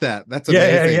forgot that. That's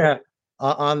amazing. Yeah.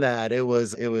 On that, it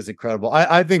was incredible.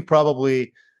 I think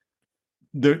probably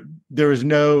there was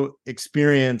no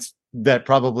experience that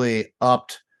probably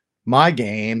upped my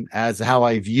game as how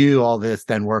I view all this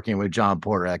than working with John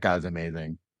Porter. That guy was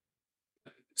amazing.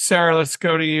 Sarah, let's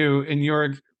go to you in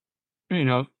your,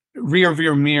 rear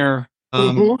view mirror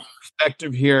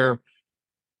perspective here.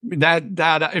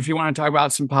 That if you want to talk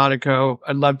about Simpatico,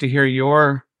 I'd love to hear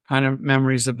your kind of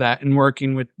memories of that and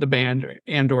working with the band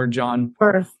or John.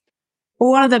 Sure.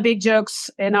 One of the big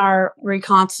jokes in our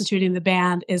reconstituting the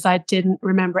band is I didn't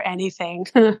remember anything.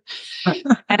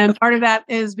 And part of that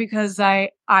is because I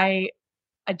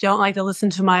don't like to listen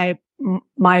to my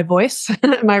voice,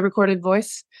 my recorded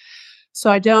voice. So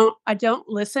I don't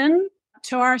listen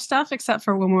to our stuff except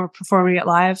for when we're performing it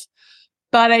live.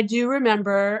 But I do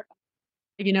remember,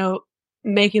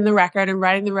 making the record and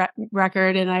writing the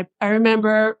record. And I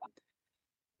remember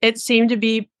it seemed to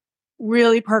be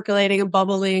really percolating and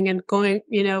bubbling and going,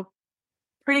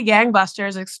 pretty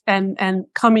gangbusters and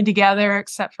coming together,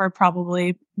 except for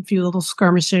probably a few little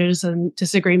skirmishes and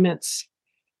disagreements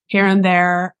here and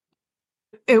there.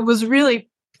 It was really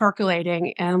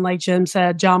percolating. And like Jim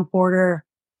said, John Porter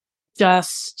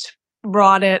just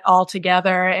brought it all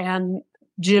together. And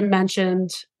Jim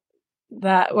mentioned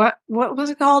that, what was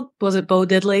it called? Was it Bo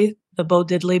Diddley? The Bo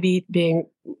Diddley beat being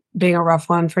a rough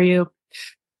one for you.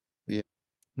 Yeah.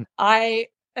 I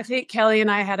think Kelly and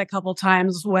I had a couple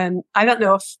times when I don't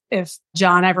know if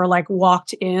John ever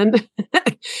walked in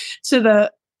to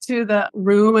the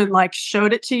room and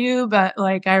showed it to you, but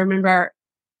I remember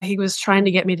he was trying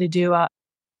to get me to do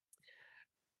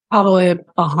probably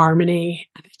a harmony.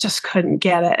 I just couldn't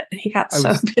get it. He got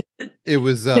it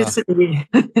was pissed at me.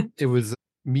 It was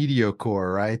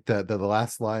Mediocre, right? The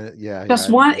last line. Yeah. Just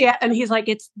one. Yeah. And he's like,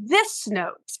 it's this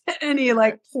note. And he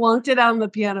plunked it on the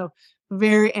piano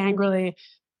very angrily.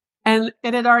 And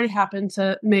it had already happened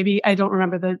to maybe, I don't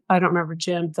remember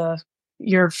Jim,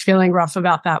 you're feeling rough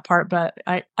about that part, but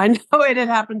I know it had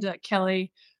happened to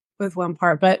Kelly with one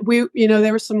part, but we,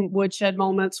 there were some woodshed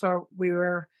moments where we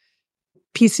were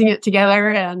piecing it together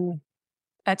and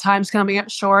at times coming up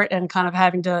short and kind of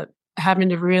having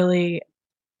to really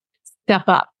step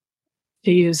up,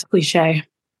 to use cliche.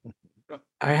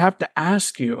 I have to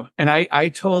ask you, and I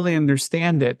totally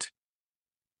understand it.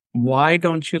 Why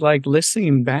don't you like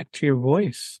listening back to your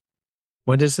voice?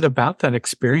 What is it about that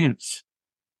experience?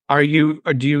 Or do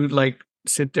you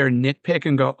sit there and nitpick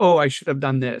and go, oh, I should have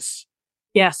done this?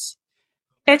 Yes.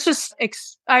 It's just,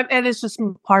 and it's just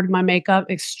part of my makeup,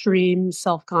 extreme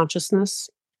self-consciousness.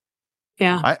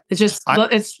 Yeah.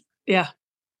 Yeah.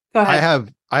 Go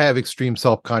ahead. I have extreme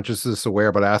self-consciousness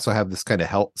aware, but I also have this kind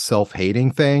of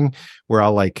self-hating thing where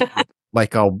I'll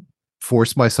I'll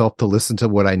force myself to listen to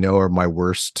what I know are my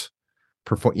worst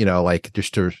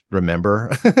just to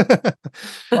remember.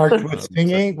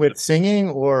 with singing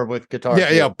or with guitar?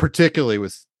 Yeah, particularly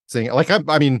with singing.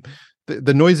 I mean,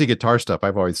 the noisy guitar stuff,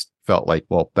 I've always felt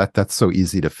that's so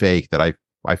easy to fake that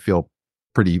I feel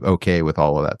pretty okay with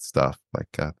all of that stuff. I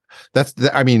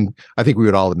think we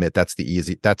would all admit that's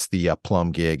the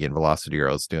Plum gig in Velocity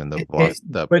Arrows doing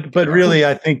but really,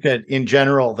 I think that in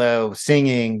general, though,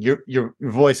 singing, your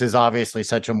voice is obviously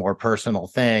such a more personal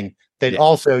thing that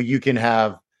also you can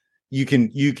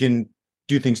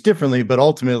do things differently, but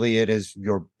ultimately it is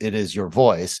your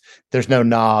voice. There's no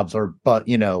knobs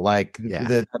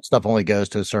that stuff only goes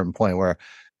to a certain point where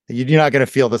you're not going to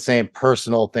feel the same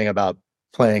personal thing about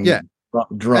playing rock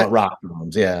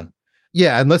drums.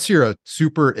 Yeah, unless you're a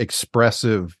super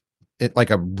expressive,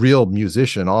 a real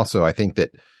musician. Also, I think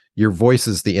that your voice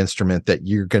is the instrument that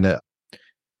you're gonna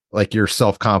your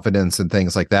self-confidence and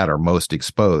things like that are most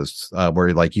exposed. Where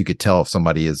you could tell if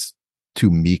somebody is too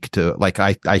meek to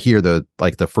I hear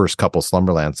the first couple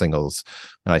Slumberland singles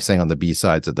and I sang on the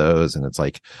B-sides of those, and it's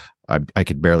I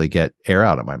could barely get air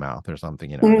out of my mouth or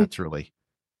something. I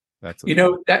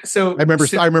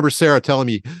remember Sarah telling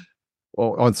me,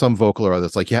 on some vocal or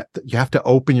others, you have to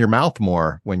open your mouth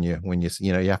more when you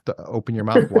have to open your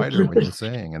mouth wider when you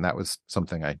sing, and that was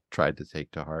something I tried to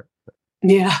take to heart.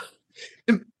 Yeah,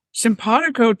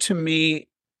 Simpatico to me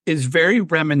is very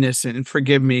reminiscent, and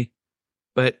forgive me,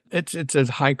 but it's a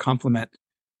high compliment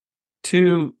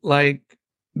to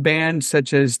bands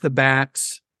such as the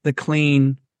Bats, the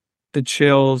Clean, the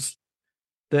Chills,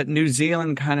 that New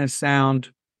Zealand kind of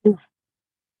sound.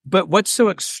 But what's so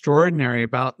extraordinary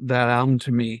about that album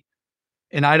to me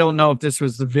and I don't know if this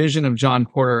was the vision of John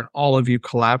Porter and all of you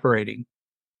collaborating,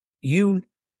 you,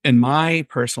 in my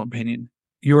personal opinion,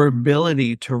 your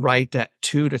ability to write that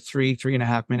 2 to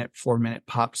 3.5 minute, 4 minute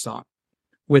pop song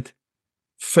with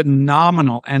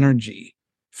phenomenal energy,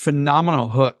 phenomenal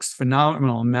hooks,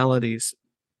 phenomenal melodies.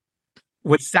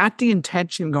 Was that the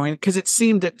intention going? Because it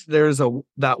seemed that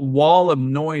that wall of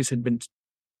noise had been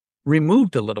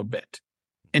removed a little bit,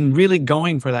 and really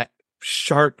going for that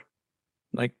sharp,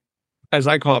 like, as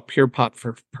I call it, pure pop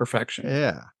for perfection.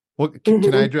 Yeah. Well,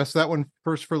 can I address that one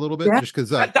first for a little bit? Yeah. Just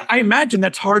because I imagine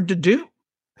that's hard to do.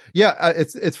 Yeah,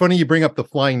 it's funny you bring up the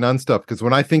Flying Nun stuff, because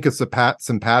when I think of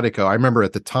Simpatico, I remember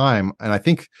at the time, and I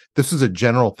think this was a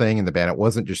general thing in the band. It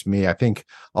wasn't just me. I think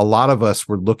a lot of us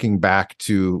were looking back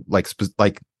to like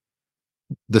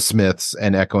the Smiths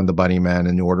and Echo and the Bunnymen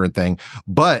and New Order and thing.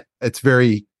 But it's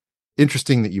very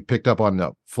interesting that you picked up on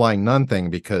the Flying Nun thing,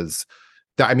 because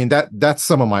that's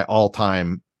some of my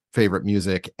all-time favorite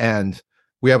music. And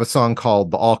we have a song called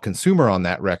The All Consumer on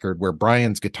that record, where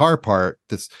Brian's guitar part,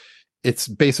 it's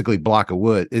basically Block of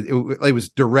Wood. It was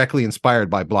directly inspired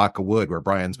by Block of Wood, where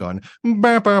Brian's going,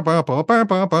 bah, bah, bah, bah, bah,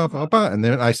 bah, bah, bah, bah, and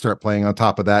then I start playing on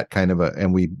top of that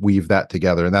and we weave that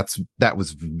together. And that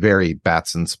was very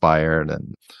Bats inspired.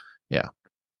 And yeah.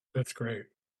 That's great.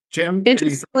 Jim?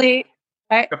 Interestingly,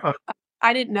 I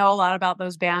didn't know a lot about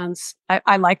those bands.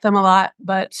 I like them a lot.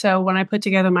 But so when I put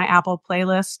together my Apple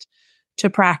playlist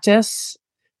to practice,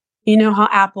 you know how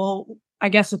Apple, I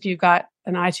guess if you've got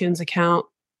an iTunes account,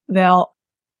 they'll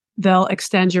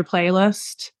extend your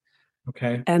playlist.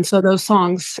 Okay. And so those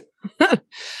songs,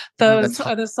 those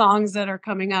are the songs that are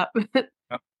coming up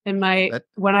in my,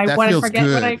 when I just forget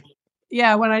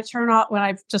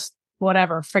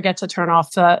to turn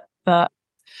off the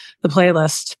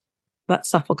playlist, that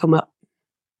stuff will come up.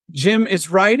 Jim, is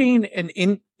writing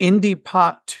an indie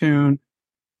pop tune,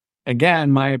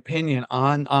 again, my opinion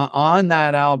on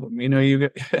that album,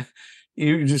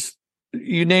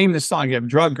 you name the song, you have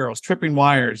Drug Girls, Tripping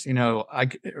Wires,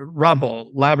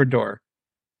 Rubble, Labrador.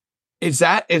 Is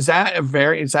that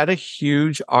a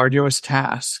huge, arduous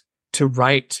task to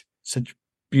write such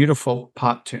beautiful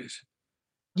pop tunes?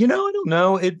 I don't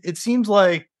know. It seems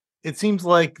like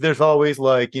there's always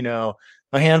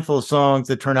a handful of songs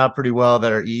that turn out pretty well,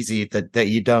 that are easy, that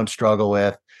you don't struggle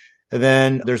with. And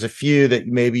then there's a few that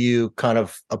maybe you kind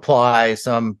of apply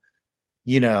some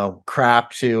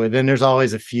crap to, and then there's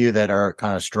always a few that are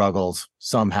kind of struggles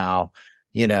somehow,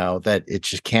 that it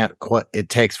just can't quite, it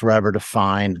takes forever to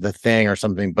find the thing or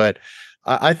something. But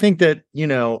I think that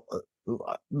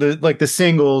the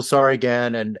singles, Sorry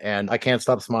Again and I Can't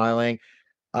Stop Smiling,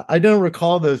 I don't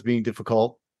recall those being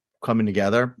difficult coming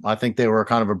together. I think they were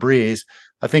kind of a breeze.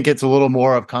 I think it's a little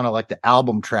more of kind of like the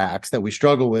album tracks that we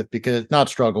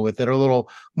that are a little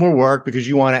more work, because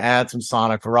you want to add some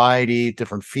sonic variety,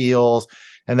 different feels,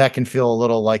 and that can feel a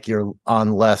little like you're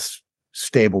on less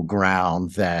stable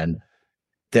ground than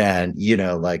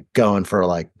like going for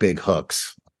like big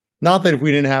hooks. Not that if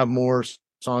we didn't have more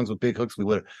songs with big hooks,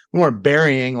 we weren't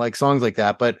burying like songs like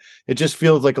that, but it just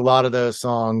feels like a lot of those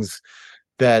songs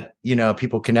that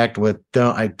people connect with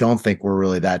I don't think were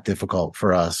really that difficult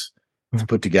for us to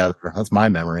put together. That's my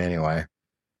memory anyway.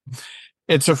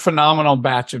 It's a phenomenal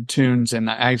batch of tunes, and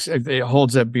it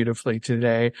holds up beautifully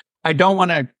today. I don't want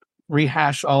to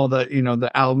rehash all the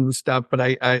the album stuff, but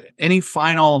I any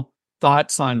final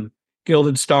thoughts on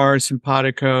Gilded Stars,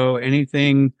 Simpatico,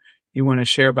 anything you want to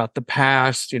share about the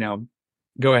past?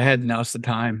 Go ahead, now's the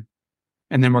time.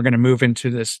 And then we're going to move into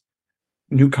this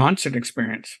new concert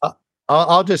experience.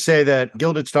 I'll just say that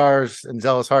Gilded Stars and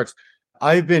Zealous Hearts,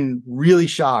 I've been really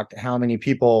shocked how many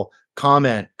people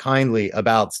comment kindly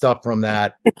about stuff from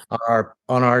that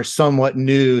on our somewhat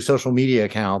new social media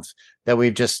accounts that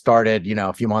we've just started,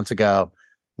 a few months ago,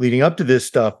 leading up to this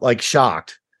stuff, like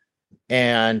shocked.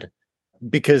 And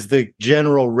because the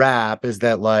general rap is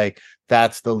that like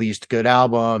that's the least good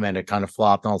album and it kind of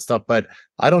flopped and all that stuff. But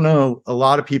I don't know, a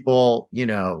lot of people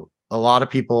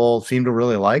seem to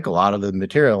really like a lot of the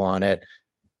material on it.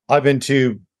 I've been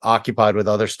too occupied with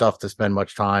other stuff to spend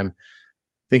much time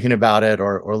thinking about it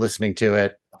or listening to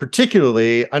it.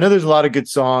 Particularly, I know there's a lot of good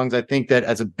songs. I think that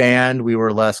as a band, we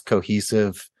were less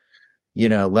cohesive,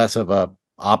 less of a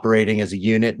operating as a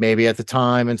unit maybe at the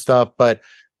time and stuff. But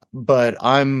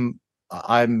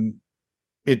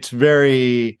it's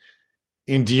very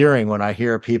endearing when I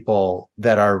hear people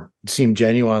that seem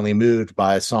genuinely moved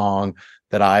by a song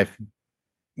that I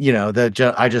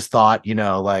just thought,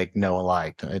 like no one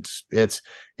liked. It's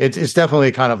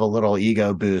definitely kind of a little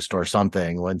ego boost or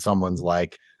something when someone's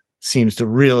like seems to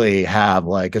really have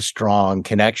like a strong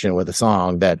connection with a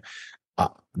song that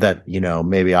that,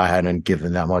 maybe I hadn't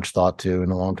given that much thought to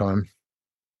in a long time.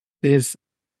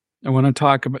 I want to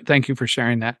talk about, thank you for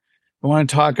sharing that. I want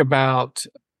to talk about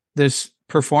this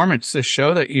performance, this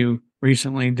show that you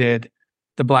recently did,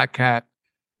 the Black Cat.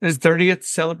 His 30th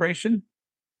celebration?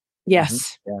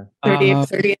 Yes. Yeah.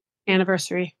 30th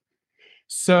anniversary.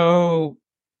 So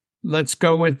let's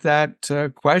go with that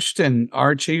question.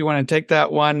 Archie, you want to take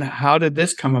that one? How did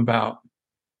this come about?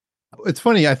 It's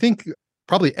funny. I think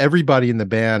probably everybody in the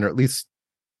band, or at least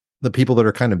the people that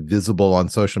are kind of visible on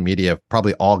social media, have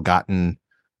probably all gotten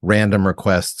random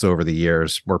requests over the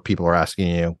years where people are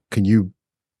asking, can you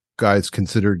guys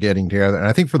consider getting together? And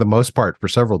I think for the most part, for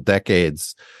several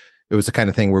decades, it was the kind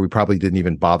of thing where we probably didn't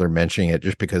even bother mentioning it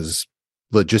just because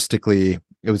logistically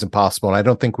it was impossible. And I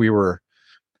don't think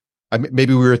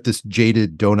maybe we were at this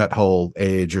jaded donut hole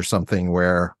age or something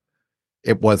where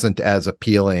it wasn't as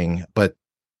appealing. But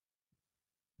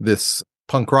this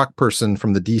punk rock person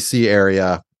from the DC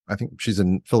area, I think she's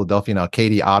in Philadelphia now,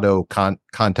 Katie Otto,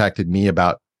 contacted me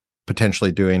about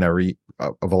potentially doing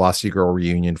a Velocity Girl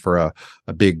reunion for a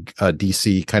big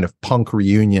DC kind of punk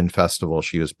reunion festival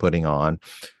she was putting on.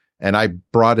 And I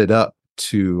brought it up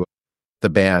to the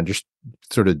band, just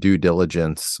sort of due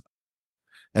diligence.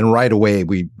 And right away,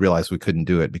 we realized we couldn't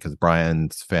do it because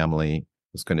Brian's family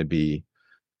was going to be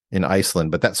in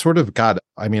Iceland. But that sort of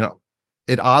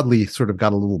it oddly sort of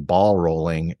got a little ball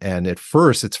rolling. And at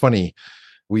first, it's funny,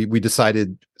 we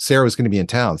decided Sarah was going to be in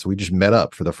town. So we just met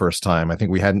up for the first time. I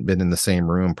think we hadn't been in the same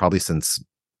room probably since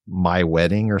my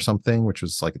wedding or something, which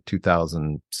was like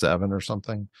 2007 or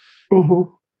something.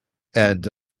 Mm-hmm. And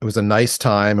it was a nice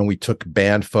time, and we took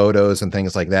band photos and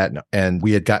things like that. And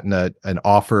we had gotten an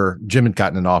offer. Jim had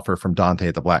gotten an offer from Dante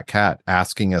at the Black Cat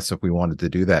asking us if we wanted to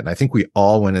do that. And I think we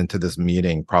all went into this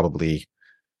meeting probably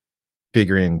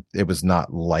figuring it was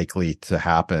not likely to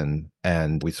happen.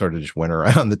 And we sort of just went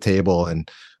around the table, and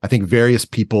I think various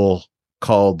people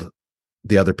called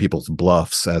the other people's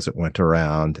bluffs as it went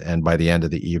around. And by the end of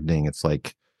the evening, it's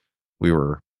like we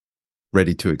were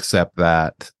ready to accept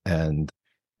that. And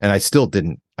I still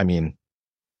didn't. I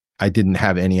didn't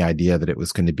have any idea that it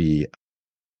was going to be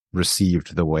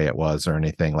received the way it was, or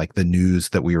anything like the news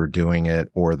that we were doing it,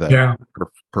 or the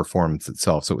performance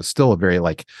itself. So it was still a very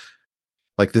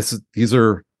these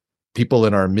are people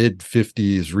in our mid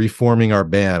 50s reforming our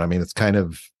band. It's kind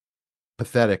of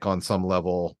pathetic on some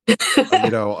level, like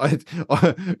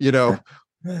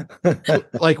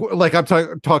I'm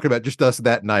talking about just us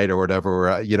that night or whatever,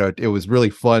 where, it was really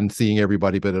fun seeing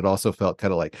everybody, but it also felt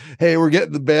kind of like, hey, we're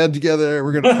getting the band together.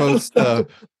 We're going to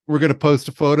post,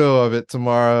 a photo of it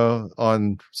tomorrow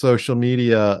on social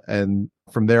media. And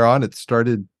from there on,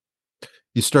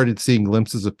 you started seeing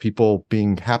glimpses of people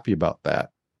being happy about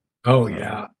that. Oh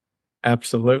yeah,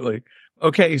 absolutely.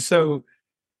 Okay. So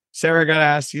Sarah, I got to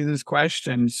ask you this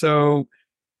question. So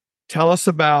tell us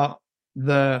about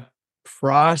the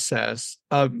process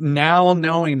of now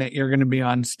knowing that you're going to be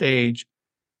on stage.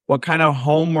 What kind of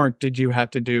homework did you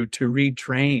have to do to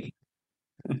retrain?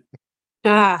 I'm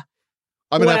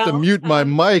going to have to mute my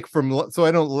mic so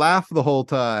I don't laugh the whole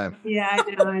time. Yeah,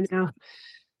 I know.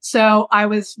 So I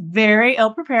was very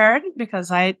ill prepared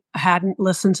because I hadn't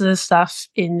listened to this stuff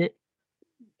in a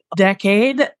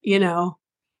decade.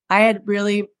 I had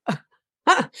really,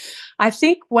 I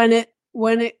think when it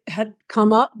had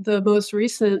come up, the most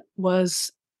recent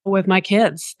was with my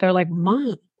kids. They're like,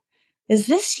 "Mom, is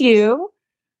this you?"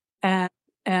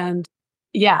 And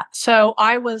yeah, so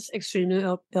I was extremely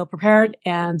ill prepared.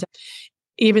 And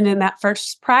even in that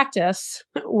first practice,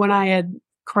 when I had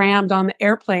crammed on the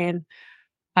airplane,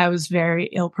 I was very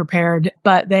ill prepared,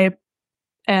 but they,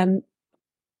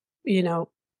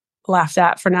 laughed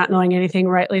at for not knowing anything,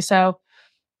 rightly so.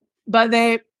 But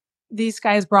these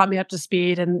guys brought me up to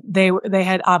speed, and they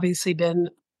had obviously been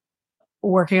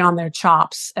working on their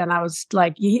chops. And I was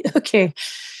like, okay,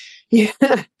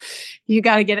 yeah, you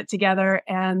got to get it together.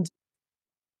 And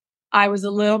I was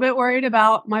a little bit worried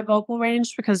about my vocal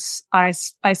range because I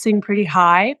sing pretty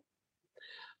high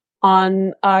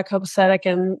on copacetic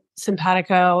and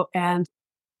simpatico, and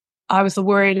I was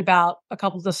worried about a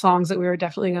couple of the songs that we were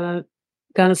definitely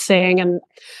gonna sing. And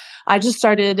I just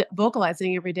started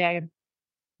vocalizing every day,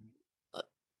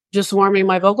 just warming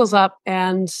my vocals up,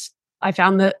 and I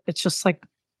found that it's just like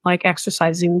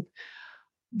exercising,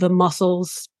 the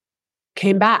muscles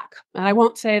came back. And I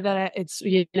won't say that it's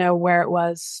where it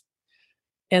was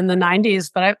in the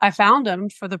 90s, but I found them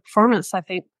for the performance. I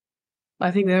think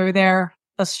they were there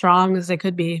as strong as they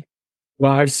could be.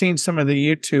 Well, I've seen some of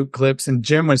the YouTube clips, and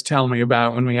Jim was telling me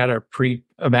about when we had our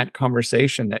pre-event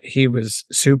conversation that he was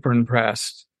super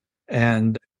impressed.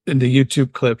 And in the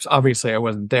YouTube clips. Obviously, I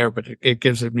wasn't there, but it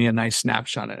gives me a nice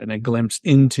snapshot and a glimpse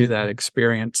into that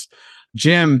experience.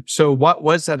 Jim, so what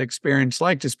was that experience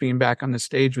like, just being back on the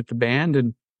stage with the band?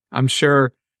 And I'm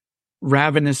sure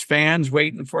ravenous fans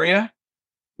waiting for you.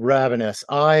 Ravenous.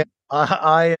 I,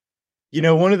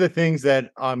 one of the things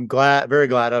that I'm very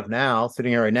glad of now,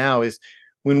 sitting here right now, is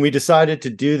when we decided to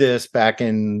do this back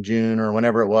in June or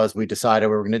whenever it was, we decided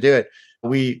we were going to do it.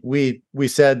 We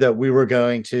said that we were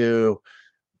going to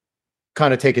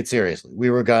kind of take it seriously. We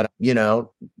were going to,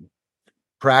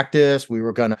 practice. We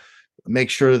were going to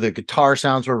make sure the guitar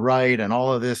sounds were right and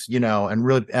all of this, and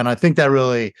I think that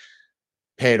really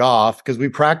paid off because we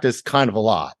practiced kind of a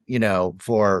lot,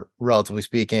 for relatively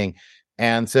speaking.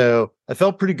 And so I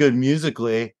felt pretty good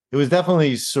musically. It was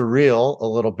definitely surreal a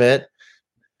little bit.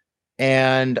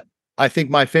 And I think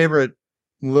my favorite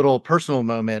little personal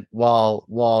moment while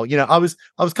I was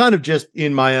kind of just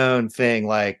in my own thing,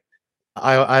 like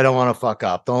I don't want to fuck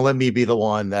up. Don't let me be the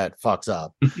one that fucks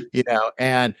up,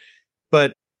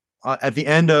 but at the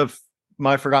end of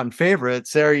My Forgotten Favorite,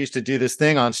 Sarah used to do this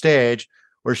thing on stage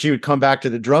where she would come back to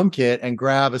the drum kit and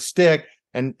grab a stick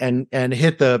and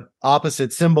hit the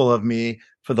opposite cymbal of me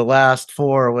for the last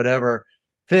 4 or whatever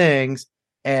things.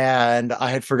 And I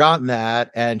had forgotten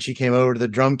that. And she came over to the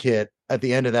drum kit at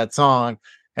the end of that song.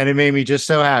 And it made me just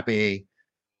so happy.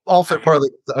 Also, partly,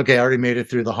 okay, I already made it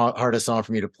through the hardest song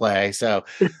for me to play. So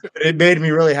it made me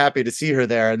really happy to see her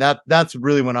there. And that's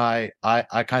really when I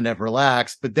kind of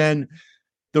relaxed. But then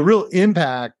the real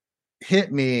impact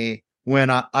hit me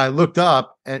when I looked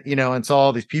up and, and saw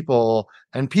all these people,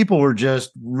 and people were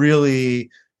just really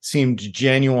seemed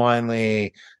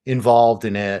genuinely involved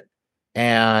in it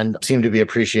and seemed to be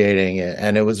appreciating it.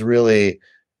 And it was really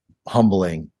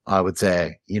humbling, I would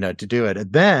say, to do it.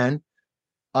 And then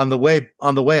on the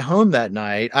way home that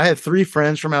night, I had 3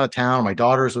 friends from out of town. My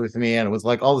daughter was with me, and it was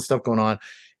like all this stuff going on.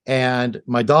 And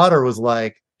my daughter was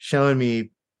like showing me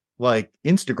like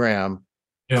Instagram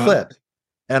clips.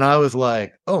 And I was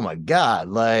like, oh my God,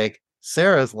 like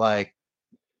Sarah's like,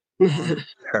 and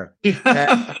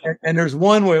there's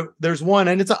one,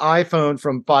 and it's an iPhone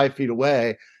from 5 feet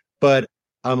away, but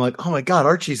I'm like, oh my God,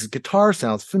 Archie's guitar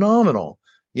sounds phenomenal,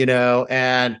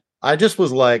 and I just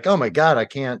was like, oh my God,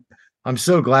 I'm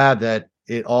so glad that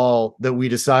we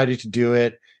decided to do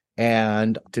it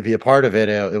and to be a part of it.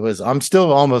 I'm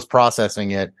still almost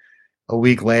processing it a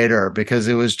week later because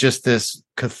it was just this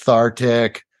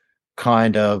cathartic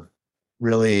kind of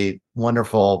really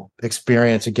wonderful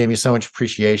experience. It gave me so much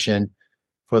appreciation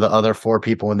for the other 4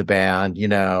 people in the band,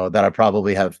 that I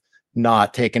probably have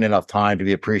not taken enough time to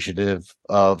be appreciative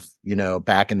of,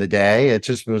 back in the day. It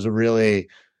was a really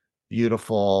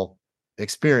beautiful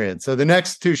experience. So the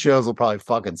next 2 shows will probably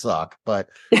fucking suck, but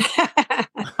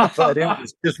but it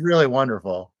was just really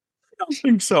wonderful. I don't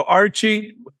think so.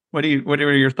 Archie, what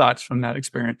are your thoughts from that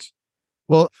experience?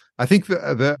 Well, I think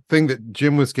the thing that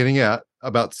Jim was getting at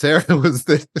about Sarah was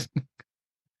that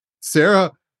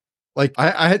Sarah, like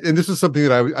I had, and this is something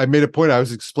that I made a point. I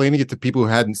was explaining it to people who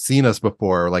hadn't seen us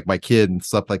before, like my kid and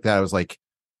stuff like that. I was like,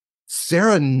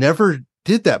 Sarah never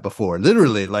did that before.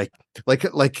 Literally, like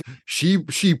she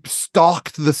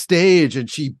stalked the stage and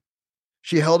she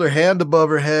held her hand above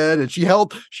her head and she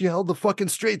held the fucking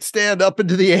straight stand up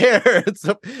into the air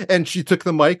and she took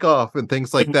the mic off and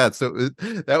things like that. So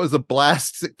that was a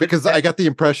blast because I got the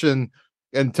impression,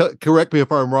 and correct me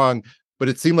if I'm wrong, but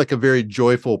it seemed like a very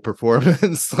joyful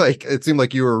performance. Like it seemed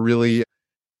like you were really,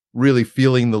 really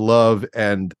feeling the love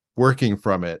and working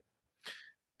from it.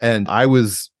 And I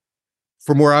was,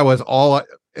 from where I was,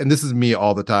 and this is me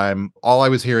all the time, all I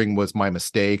was hearing was my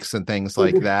mistakes and things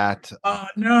like that. Oh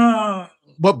no.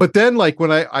 But then like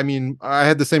when I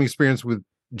had the same experience with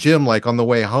Jim, like on the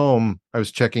way home, I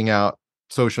was checking out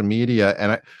social media,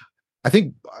 and I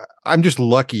think I'm just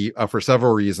lucky for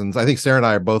several reasons. I think Sarah and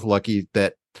I are both lucky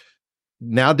that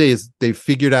nowadays they've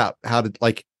figured out how to,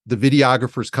 like, the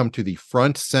videographers come to the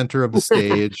front center of the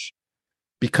stage.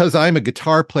 Because I'm a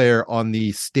guitar player on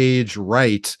the stage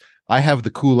right, I have the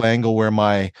cool angle where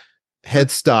my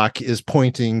headstock is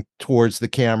pointing towards the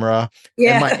camera.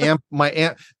 Yeah. And my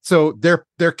amp, so their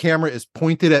camera is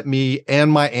pointed at me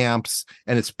and my amps,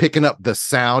 and it's picking up the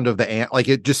sound of the amp. Like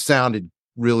it just sounded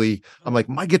really, I'm like,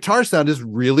 my guitar sound is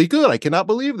really good. I cannot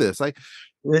believe this.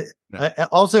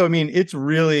 Also, I mean, it's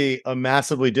really a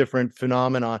massively different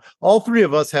phenomenon. All 3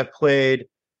 of us have played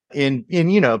in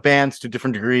bands to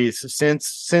different degrees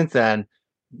since then,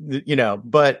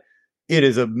 but it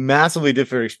is a massively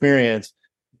different experience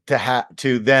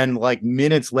to then, like,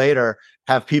 minutes later,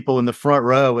 have people in the front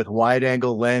row with wide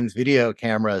angle lens video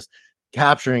cameras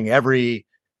capturing every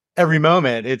every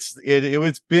moment. It's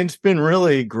been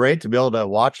really great to be able to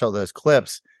watch all those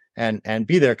clips and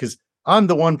be there, because I'm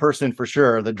the one person for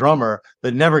sure, the drummer,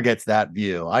 that never gets that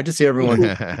view. I just see everyone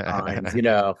behind,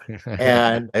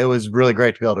 and it was really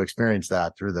great to be able to experience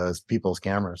that through those people's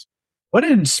cameras. What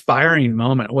an inspiring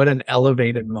moment. What an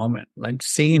elevated moment, like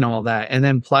seeing all that. And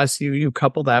then plus you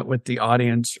couple that with the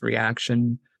audience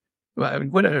reaction.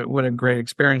 What a great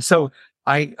experience. So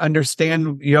I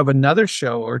understand you have another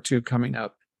show or two coming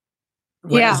up.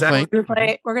 We're going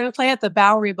to play at the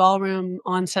Bowery Ballroom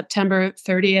on September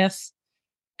 30th.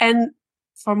 And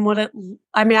from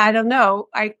I don't know.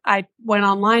 I went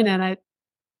online and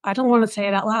I don't want to say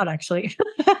it out loud, actually.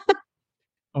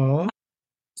 Oh,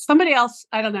 somebody else.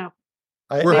 I don't know.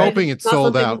 We're hoping it's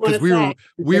sold out, because we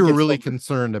were really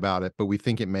concerned about it, but we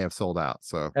think it may have sold out.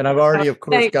 So, and I've already, of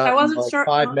course, gotten I wasn't sure.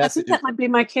 5 messages. I think that might be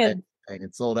my kid.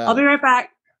 It's sold out. I'll be right back.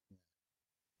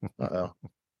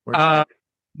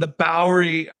 The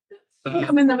Bowery.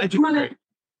 Come in. Come on in.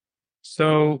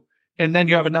 So, and then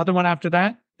you have another one after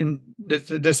that in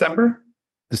December?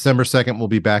 December 2nd, we'll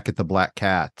be back at the Black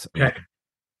Cat.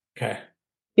 Okay.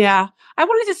 Yeah. I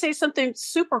wanted to say something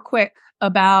super quick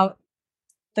about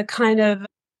the kind of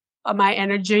my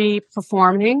energy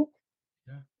performing,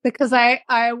 because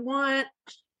I'm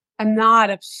not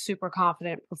a super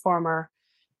confident performer.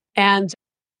 And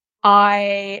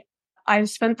I've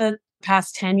spent the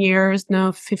past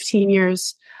 15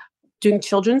 years doing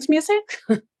children's music.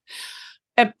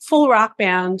 A full rock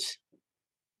band,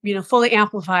 fully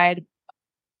amplified,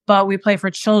 but we play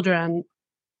for children.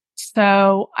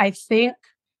 So I think,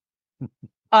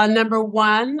 number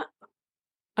one,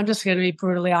 I'm just going to be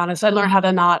brutally honest. I learned how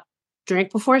to not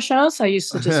drink before shows. I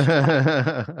used to just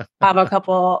have a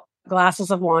couple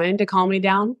glasses of wine to calm me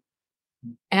down.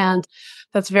 And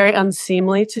that's very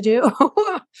unseemly to do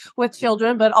with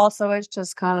children, but also it's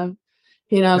just kind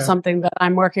of, something that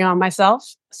I'm working on myself.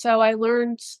 So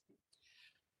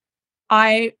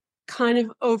I kind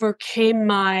of overcame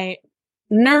my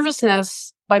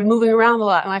nervousness by moving around a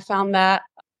lot. And I found that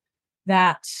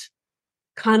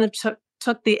kind of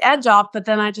took the edge off, but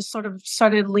then I just sort of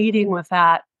started leading with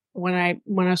that when I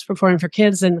was performing for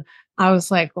kids. And I was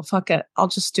like, well, fuck it. I'll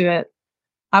just do it.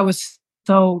 I was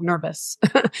so nervous.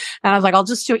 And I was like, I'll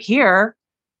just do it here.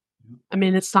 I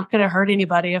mean, it's not going to hurt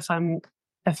anybody if I'm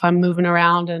moving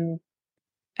around, and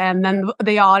then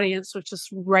the audience was just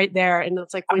right there. And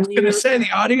it's like, I was going to say,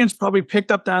 the audience probably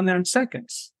picked up down there in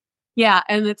seconds. Yeah.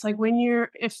 And it's like when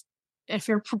if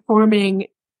you're performing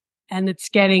and it's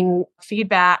getting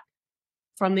feedback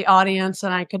from the audience,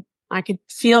 and I could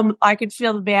feel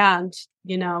the band,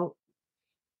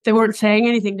 they weren't saying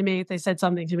anything to me. They said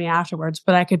something to me afterwards,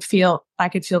 but I could feel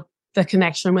the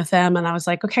connection with them. And I was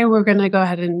like, okay, I'm going to go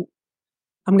ahead and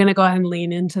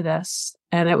lean into this.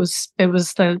 And it was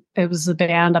the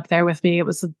band up there with me. It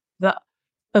was the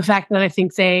fact that I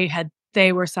think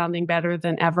they were sounding better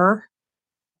than ever.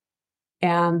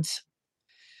 And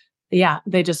yeah,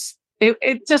 it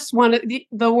just wanted,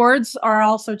 the words are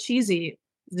also cheesy.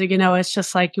 It's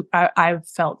just like, I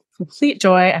felt complete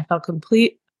joy. I felt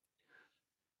complete,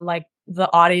 like the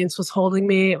audience was holding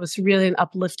me. It was really an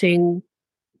uplifting,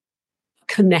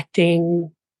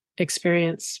 connecting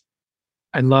experience.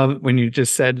 I love when you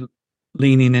just said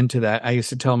leaning into that. I used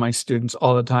to tell my students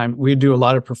all the time, we do a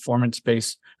lot of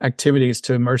performance-based activities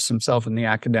to immerse themselves in the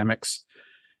academics.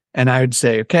 And I would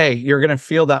say, okay, you're going to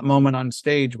feel that moment on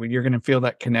stage when you're going to feel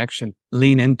that connection,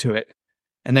 lean into it.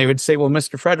 And they would say, well,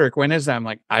 Mr. Frederick, when is that? I'm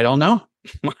like, I don't know.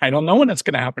 I don't know when it's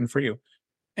going to happen for you.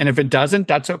 And if it doesn't,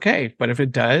 that's okay. But if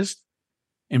it does,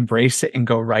 embrace it and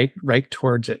go right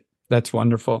towards it. That's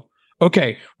wonderful.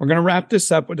 Okay, we're going to wrap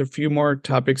this up with a few more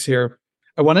topics here.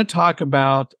 I want to talk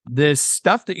about this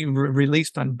stuff that you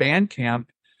released on Bandcamp.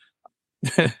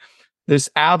 This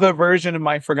ABBA version of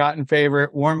my forgotten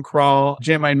favorite, Warm Crawl.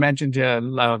 Jim, I mentioned you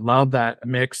love that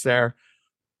mix there.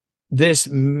 This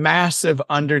massive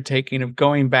undertaking of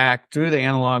going back through the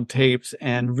analog tapes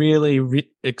and really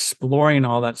exploring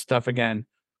all that stuff again.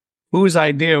 Whose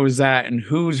idea was that, and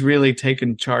who's really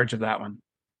taken charge of that one?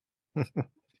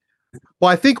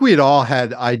 Well, I think we had all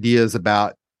had ideas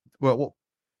about, well,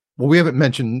 we haven't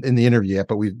mentioned in the interview yet,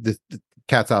 but the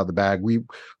cat's out of the bag.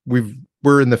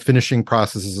 We're in the finishing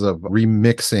processes of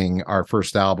remixing our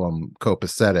first album,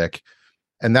 Copacetic.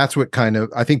 And that's what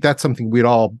I think that's something we'd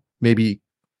all maybe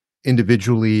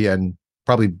individually and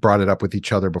probably brought it up with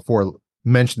each other before,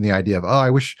 mentioned the idea of, I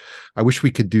wish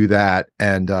we could do that.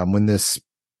 And when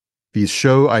these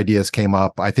show ideas came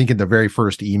up, I think in the very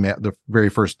first email, the very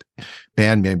first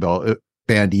band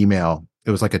email, it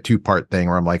was like a 2-part thing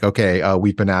where I'm like, okay,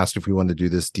 we've been asked if we want to do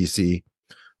this DC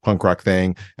punk rock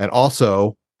thing. And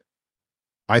also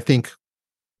I think,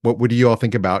 what do you all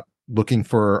think about looking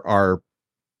for our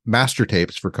master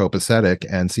tapes for Copacetic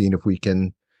and seeing if we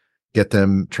can get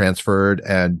them transferred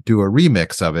and do a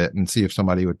remix of it and see if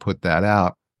somebody would put that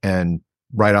out? And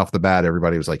right off the bat,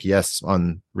 everybody was like, yes,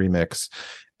 on remix.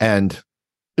 And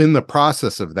in the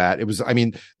process of that,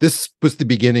 this was the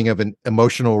beginning of an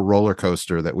emotional roller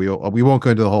coaster that we won't go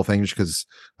into the whole thing just because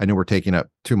I know we're taking up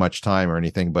too much time or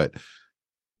anything, but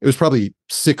it was probably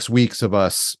 6 weeks of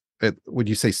us. Would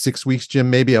you say 6 weeks, Jim?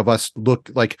 Maybe of us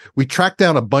we tracked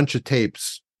down a bunch of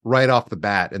tapes right off the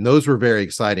bat. And those were very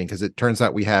exciting because it turns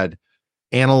out we had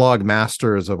analog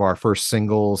masters of our first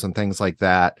singles and things like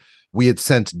that. We had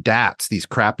sent DATs, these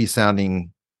crappy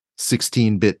sounding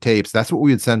 16-bit tapes. That's what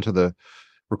we would send to the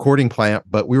recording plant,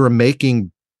 but we were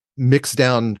making mixed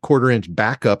down 1/4-inch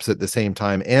backups at the same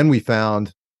time. And we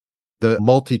found the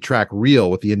multi-track reel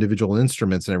with the individual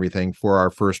instruments and everything for our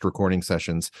first recording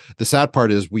sessions. The sad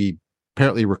part is we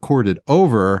apparently recorded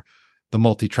over the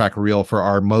multi-track reel for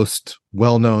our most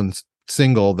well-known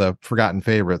single, The Forgotten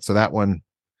Favorite. So that one,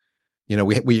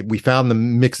 we found the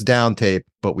mixed down tape,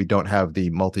 but we don't have the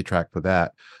multi-track for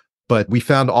that. But we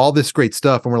found all this great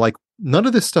stuff, and we're like, none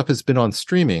of this stuff has been on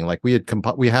streaming. Like we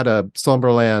had a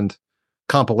Slumberland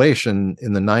compilation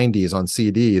in the 90s on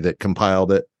CD that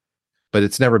compiled it, but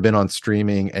it's never been on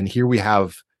streaming. And here we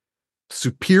have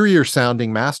superior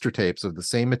sounding master tapes of the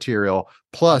same material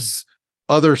plus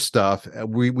other stuff.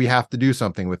 We have to do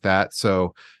something with that.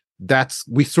 So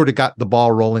we sort of got the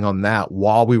ball rolling on that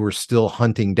while we were still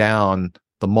hunting down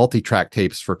the multi-track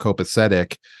tapes for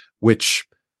Copacetic, which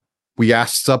we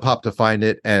asked Sub Pop to find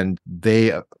it. And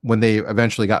when they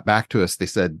eventually got back to us, they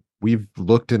said, we've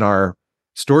looked in our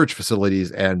storage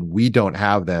facilities and we don't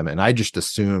have them. And I just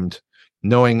assumed,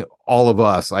 knowing all of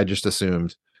us, I just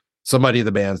assumed somebody in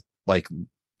the band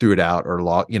threw it out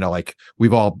or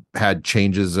we've all had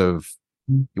changes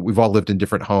we've all lived in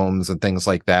different homes and things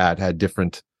like that,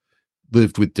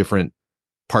 lived with different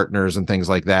partners and things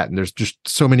like that. And there's just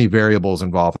so many variables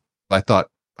involved. I thought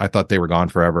they were gone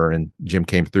forever, and Jim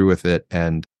came through with it.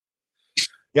 And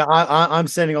yeah, I'm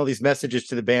sending all these messages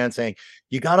to the band saying,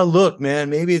 you got to look, man,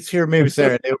 maybe it's here, maybe it's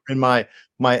there. They were in my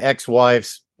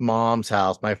ex-wife's mom's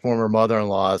house, my former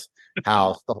mother-in-law's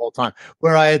house the whole time,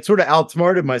 where I had sort of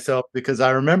outsmarted myself because I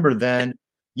remember then,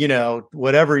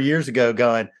 whatever years ago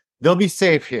going, they'll be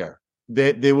safe here.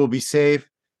 They will be safe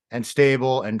and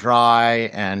stable and dry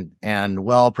and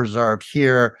well preserved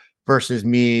here versus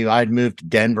me. I'd moved to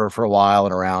Denver for a while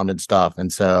and around and stuff.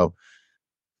 And so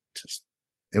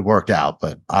it worked out,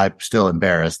 but I'm still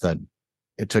embarrassed that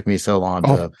it took me so long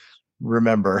to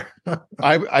remember.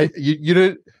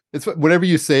 It's whenever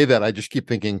you say that, I just keep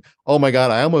thinking, oh my God,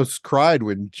 I almost cried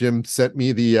when Jim sent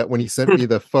me when he sent me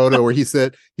the photo where he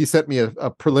sent me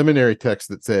a preliminary text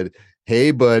that said,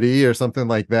 hey buddy, or something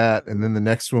like that. And then the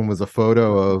next one was a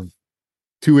photo of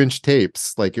 2-inch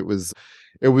tapes. Like it was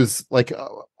like,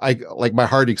 my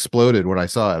heart exploded when I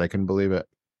saw it. I couldn't believe it.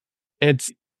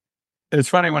 It's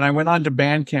funny when I went on to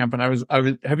Bandcamp and I was,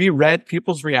 have you read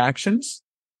people's reactions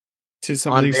to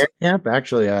some of these? Bandcamp?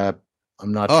 Actually, I'm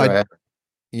not sure. I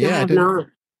did not.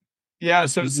 Yeah,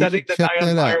 so setting the night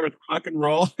on fire with rock and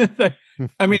roll.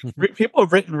 I mean, people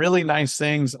have written really nice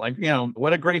things like,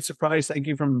 what a great surprise. Thank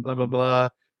you from blah, blah, blah.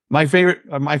 My favorite,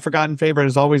 My Forgotten Favorite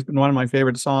has always been one of my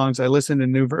favorite songs. I listen to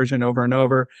new version over and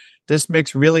over. This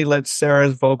mix really lets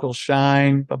Sarah's vocals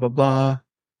shine, blah, blah, blah.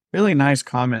 Really nice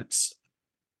comments.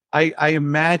 I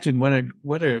imagine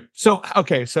so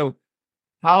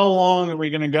how long are we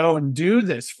going to go and do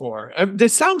this for?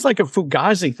 This sounds like a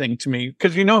Fugazi thing to me,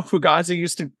 because Fugazi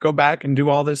used to go back and do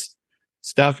all this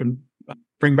stuff and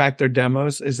bring back their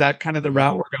demos. Is that kind of the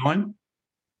route we're going?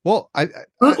 Well,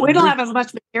 we don't have as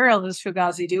much material as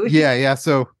Fugazi, do we? Yeah.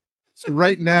 So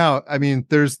right now, I mean,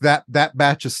 there's that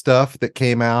batch of stuff that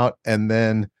came out, and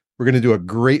then we're going to do a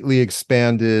greatly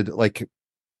expanded, like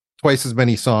twice as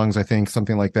many songs, I think,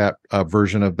 something like that,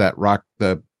 version of that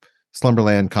the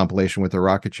Slumberland compilation with the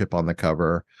rocket ship on the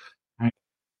cover. Right.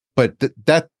 But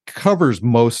that covers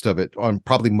most of it.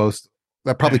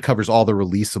 Covers all the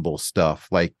releasable stuff.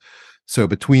 Like, so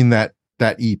between that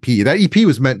EP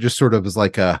was meant just sort of as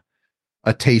like a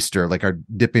taster, like our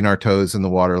dipping our toes in the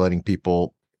water, letting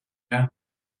people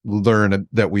learn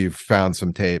that we've found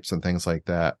some tapes and things like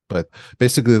that. But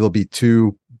basically there'll be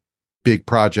 2 big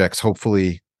projects,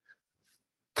 hopefully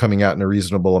coming out in a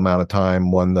reasonable amount of time.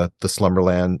 One, the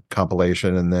Slumberland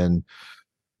compilation, and then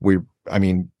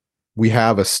we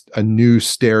have a new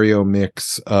stereo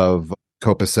mix of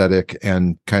Copacetic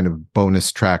and kind of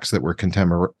bonus tracks that were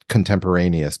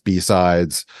contemporaneous,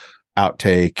 B-sides,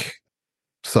 outtake,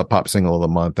 Sub Pop single of the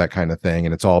month, that kind of thing.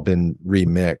 And it's all been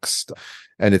remixed.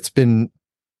 And it's been,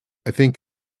 I think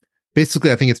it's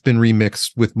been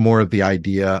remixed with more of the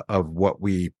idea of what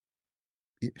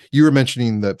you were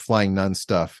mentioning the Flying Nun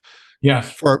stuff. Yeah.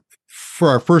 For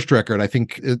our first record, I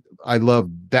think I love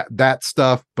that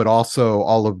stuff, but also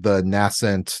all of the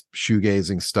nascent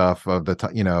shoegazing stuff of the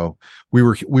time. We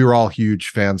were all huge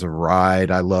fans of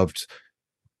Ride. I loved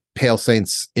Pale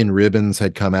Saints in Ribbons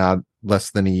had come out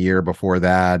less than a year before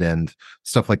that, and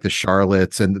stuff like the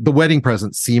Charlottes and the Wedding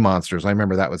Present Sea Monsters. I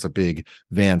remember that was a big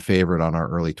Van favorite on our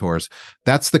early tours.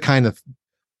 That's the kind of,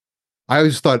 I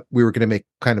always thought we were going to make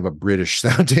kind of a British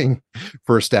sounding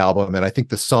first album. And I think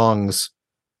the songs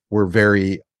were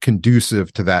very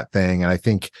conducive to that thing. And I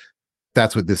think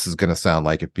that's what this is going to sound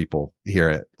like if people hear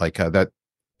it. Like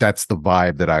that's the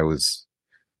vibe that I was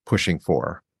pushing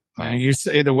for. You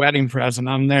say the Wedding Present,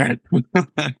 I'm there.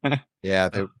 Yeah.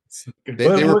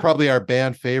 They were probably our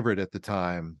band favorite at the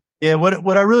time. Yeah,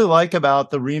 what I really like about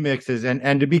the remixes,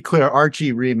 and to be clear,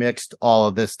 Archie remixed all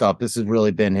of this stuff. This has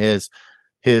really been his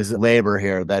labor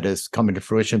here that is coming to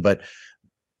fruition. But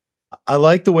I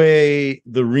like the way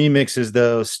the remixes,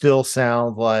 though, still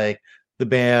sound like the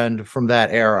band from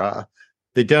that era.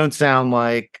 They don't sound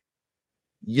like,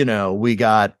 we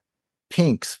got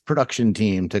Pink's production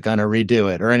team to kind of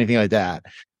redo it or anything like that.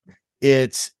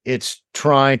 It's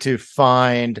trying to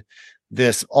find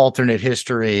this alternate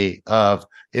history of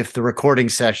if the recording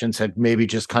sessions had maybe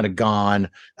just kind of gone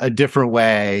a different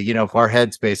way, if our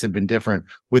headspace had been different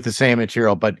with the same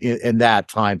material, but in that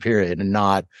time period, and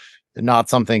not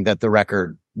something that the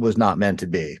record was not meant to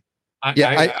be.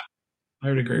 I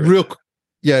would agree with real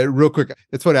quick.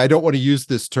 It's funny. I don't want to use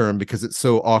this term because it's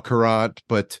so au courant,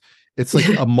 but it's like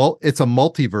it's a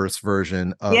multiverse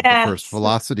version of the first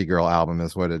Velocity Girl album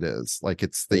is what it is. Like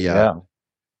it's the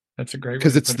that's a great,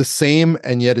 because it's the same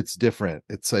and yet it's different.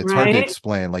 It's hard to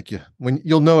explain. Like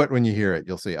you'll know it when you hear it.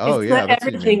 You'll see. Oh, it's that's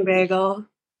everything bagel.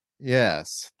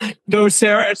 Yes. No,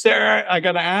 Sarah, I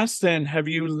gotta ask then, have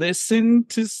you listened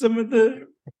to some of the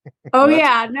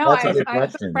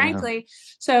frankly.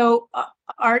 So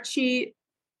Archie's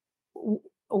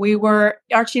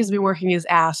been working his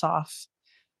ass off.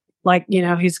 Like,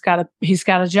 he's got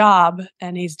a job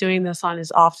and he's doing this on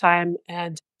his off time.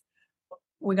 And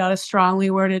we got a strongly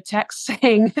worded text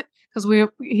saying, because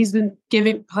he's been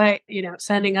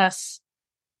sending us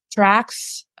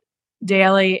tracks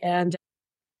daily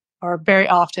or very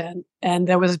often. And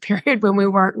there was a period when we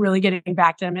weren't really getting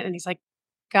back to him. And he's like,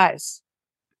 guys.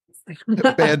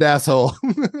 Band asshole.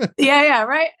 Yeah,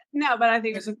 right. No, but I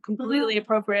think it's completely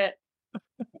appropriate.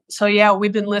 So yeah,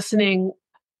 we've been listening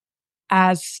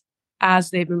as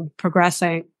they've been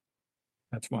progressing.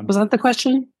 That's one. Was that the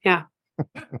question? Yeah.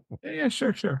 Yeah,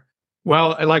 sure.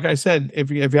 Well, like I said, if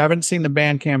you haven't seen the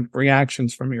Bandcamp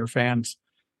reactions from your fans,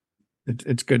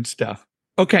 it's good stuff.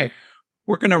 Okay,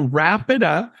 we're going to wrap it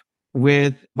up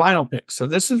with vinyl picks. So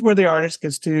this is where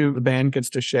the band gets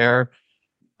to share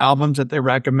albums that they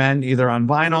recommend, either on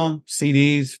vinyl,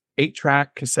 CDs,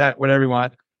 8-track, cassette, whatever you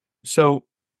want. So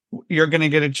you're going to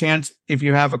get a chance. If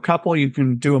you have a couple, you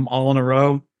can do them all in a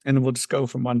row, and then we'll just go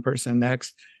from one person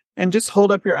next. And just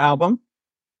hold up your album.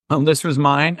 This was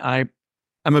mine. I'm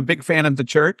a big fan of The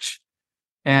Church,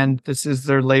 and this is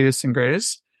their latest and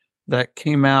greatest that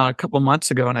came out a couple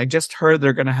months ago. And I just heard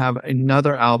they're going to have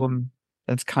another album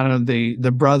that's kind of the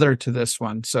brother to this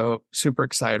one. So super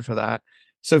excited for that.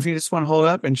 So if you just want to hold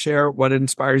up and share what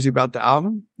inspires you about the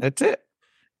album, that's it.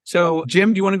 So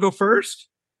Jim, do you want to go first?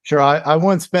 Sure. I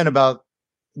once spent about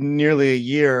nearly a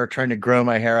year trying to grow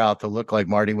my hair out to look like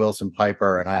Marty Wilson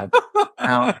Piper, and I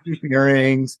had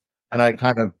earrings, and I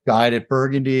kind of dyed it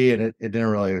burgundy, and it didn't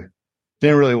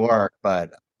really work.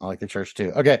 But I like The Church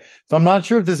too. Okay, so I'm not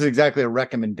sure if this is exactly a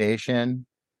recommendation.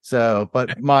 The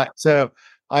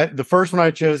first one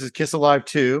I chose is Kiss Alive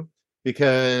 2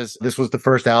 because this was the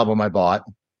first album I bought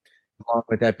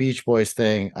with that Beach Boys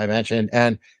thing I mentioned,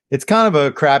 and it's kind of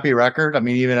a crappy record. I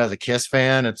mean, even as a Kiss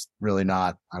fan, it's really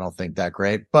not, I don't think, that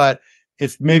great, but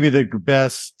it's maybe the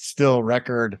best still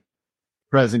record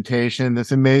presentation.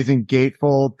 This amazing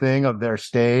gatefold thing of their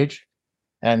stage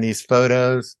and these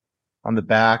photos on the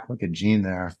back. Look at Gene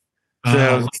there.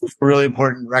 So it's a really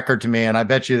important record to me. And I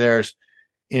bet you there's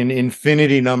an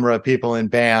infinity number of people in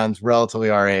bands relatively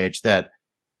our age that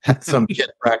had some Kiss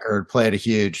record played a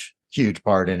huge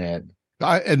part in it.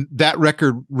 And that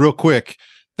record, real quick,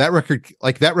 that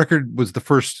record was the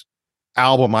first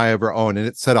album I ever owned, and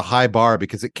it set a high bar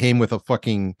because it came with a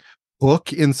fucking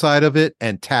book inside of it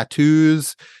and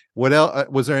tattoos. What else?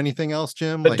 Was there anything else,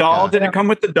 Jim? The doll? Did it come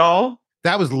with the doll?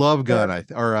 That was Love Gun,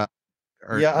 the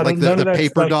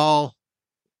paper doll,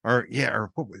 or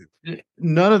what was it?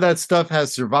 None of that stuff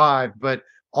has survived, but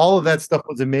all of that stuff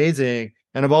was amazing.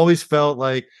 And I've always felt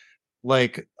like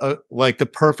the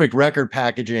perfect record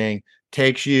packaging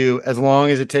takes you as long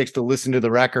as it takes to listen to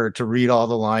the record to read all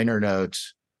the liner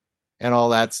notes and all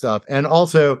that stuff. And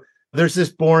also, there's this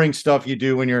boring stuff you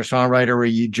do when you're a songwriter where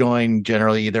you join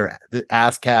generally either the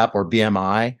ASCAP or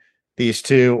BMI, these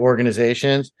two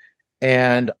organizations.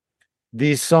 And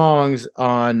these songs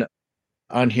on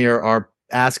here are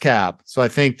ASCAP. So I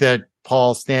think that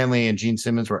Paul Stanley and Gene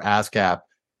Simmons were ASCAP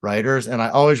writers. And I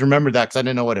always remembered that because I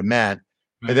didn't know what it meant.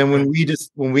 And then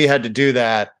when we had to do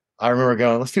that, I remember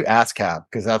going, let's do ASCAP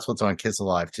because that's what's on Kiss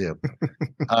Alive too.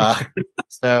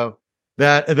 So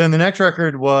that, and then the next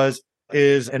record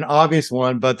is an obvious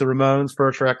one, but the Ramones'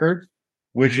 first record,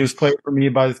 which was played for me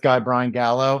by this guy, Brian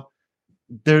Gallo.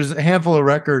 There's a handful of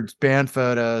records, band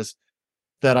photos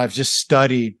that I've just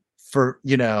studied for,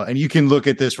 and you can look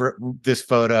at this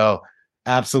photo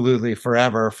absolutely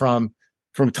forever from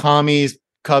Tommy's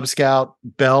Cub Scout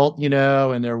belt,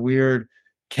 and their weird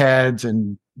Keds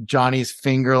and Johnny's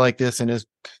finger like this in his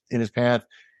pants.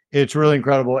 It's really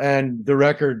incredible. And the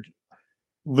record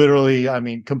literally,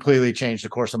 completely changed the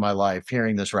course of my life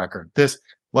hearing this record. This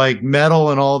like metal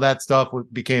and all that stuff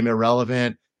became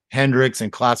irrelevant. Hendrix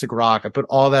and classic rock. I put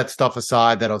all that stuff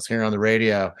aside that I was hearing on the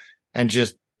radio and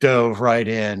just dove right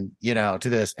in, to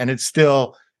this. And it's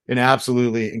still an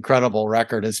absolutely incredible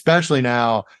record, especially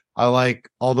now. I like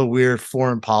all the weird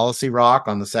foreign policy rock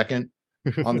on the second.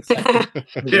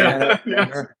 Yeah.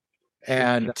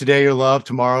 And Today Your Love,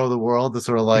 Tomorrow the World, the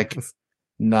sort of like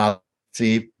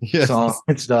Nazi song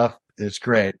and stuff. It's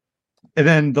great. And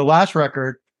then the last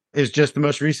record is just the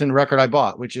most recent record I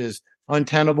bought, which is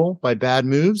Untenable by Bad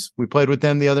Moves. We played with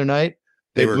them the other night.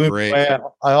 They were great. I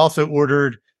also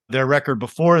ordered their record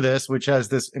before this, which has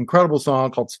this incredible song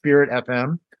called Spirit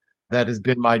FM that has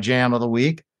been my jam of the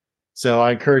week. So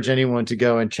I encourage anyone to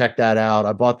go and check that out.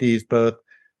 I bought these both.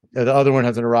 The other one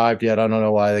hasn't arrived yet. I don't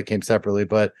know why they came separately,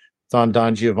 but it's on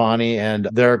Don Giovanni, and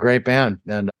they're a great band.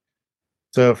 And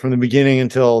so from the beginning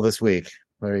until this week,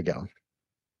 there you go.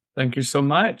 Thank you so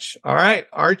much. All right,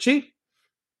 Archie.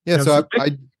 Yeah, so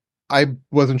I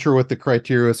wasn't sure what the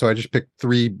criteria was, so I just picked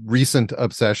 3 recent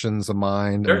obsessions of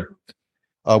mine, sure.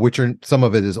 Which are, some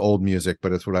of it is old music,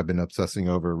 but it's what I've been obsessing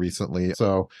over recently.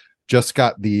 So just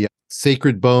got the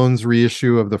Sacred Bones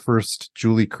reissue of the first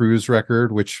Julie Cruz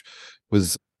record, which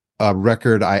was a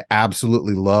record I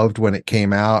absolutely loved when it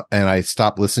came out, and I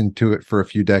stopped listening to it for a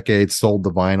few decades, sold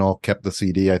the vinyl, kept the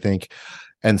CD, I think,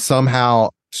 and somehow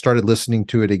started listening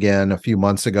to it again a few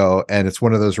months ago. And it's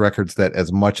one of those records that,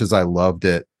 as much as I loved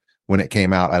it when it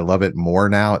came out, I love it more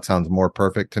now. It sounds more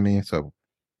perfect to me. So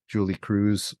Julie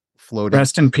Cruz floating.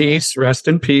 Rest in peace. Rest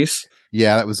in peace.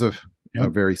 Yeah, that was a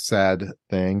very sad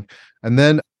thing. And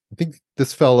then I think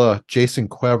this fella, Jason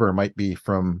Quever, might be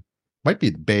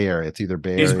the Bay Area. It's either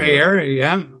Bay Area. He's Bay Area,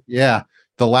 yeah. Yeah.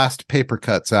 The last Paper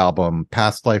Cuts album,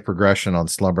 Past Life Regression on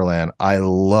Slumberland. I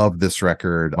love this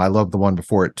record. I love the one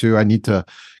before it too. I need to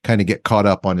kind of get caught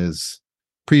up on his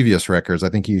previous records. I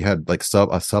think he had like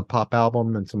a Sub Pop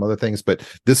album and some other things, but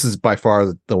this is by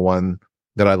far the one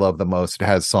that I love the most. It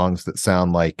has songs that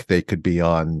sound like they could be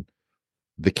on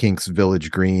the Kinks'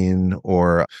 Village Green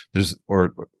or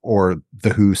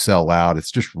the Who Sell Out.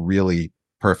 It's just really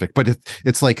perfect. But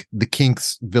it's like the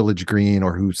Kinks' Village Green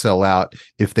or Who Sell Out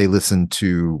if they listen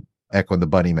to Echo and the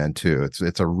Bunnymen too.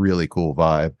 It's a really cool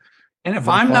vibe. And if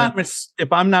I'm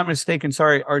not mistaken,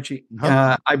 sorry, Archie,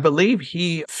 I believe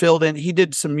he filled in. He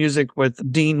did some music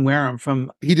with Dean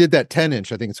Wareham He did that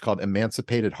 10-inch. I think it's called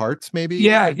Emancipated Hearts, maybe.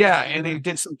 Yeah, and he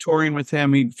did some touring with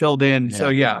him. He filled in. Yeah.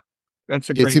 So that's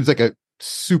a great. It seems like a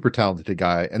super talented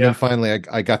guy. And then finally,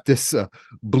 I got this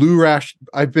Blue Rash.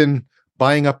 I've been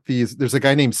buying up these. There's a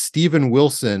guy named Steven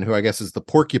Wilson, who I guess is the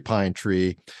Porcupine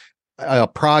Tree, a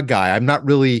prog guy. I'm not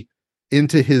really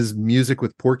into his music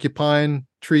with Porcupine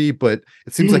Tree, but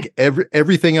it seems like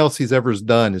everything else he's ever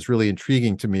done is really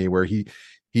intriguing to me, where he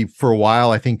for a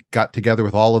while I think got together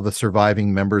with all of the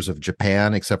surviving members of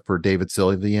Japan except for David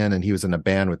Sylvian, and he was in a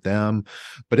band with them.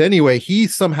 But anyway, he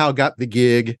somehow got the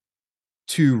gig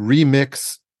to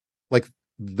remix like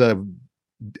the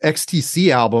XTC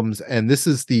albums, and this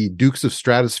is the Dukes of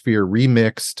Stratosphere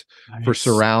remixed for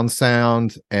surround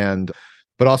sound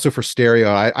but also for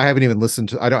stereo. I haven't even listened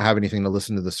to, I don't have anything to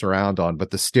listen to the surround on,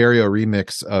 but the stereo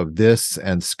remix of this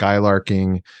and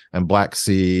Skylarking and Black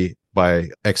Sea by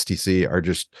XTC are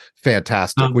just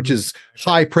fantastic, which is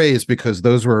high praise because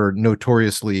those were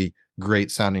notoriously great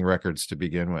sounding records to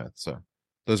begin with. So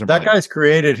those are that guy's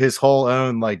created his whole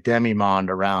own like demimonde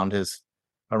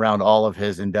around all of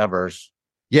his endeavors.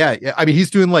 Yeah. I mean,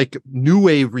 he's doing like new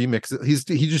wave remixes.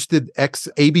 He just did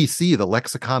ABC, the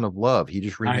Lexicon of Love. He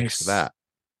just remixed Nice. that.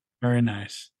 Very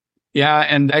nice. Yeah,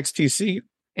 and XTC,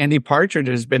 Andy Partridge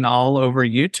has been all over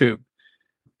YouTube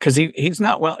because he's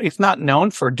not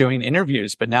known for doing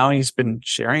interviews, but now he's been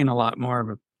sharing a lot more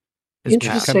of his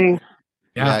past. Interesting.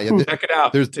 Yeah, check it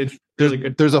out. It's really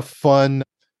good. There's a fun,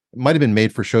 it might have been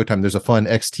made for Showtime. There's a fun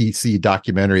XTC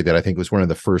documentary that I think was one of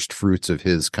the first fruits of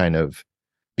his kind of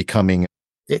becoming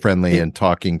friendly and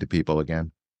talking to people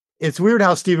again. It's weird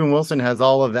how Steven Wilson has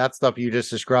all of that stuff you just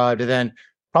described, and then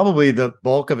probably the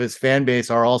bulk of his fan base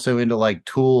are also into like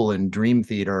Tool and Dream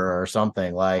Theater or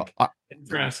something like.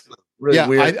 Interesting. Really yeah,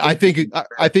 weird. I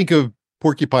think of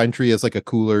Porcupine Tree as like a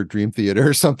cooler Dream Theater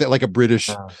or something, like a British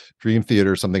Dream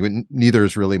Theater or something, but neither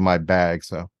is really my bag.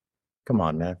 So come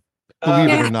on, man. Believe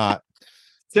it or not.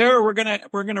 Sarah, we're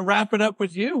gonna wrap it up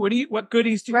with you. What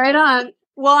goodies do you Right on.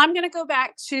 Well, I'm gonna go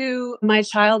back to my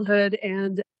childhood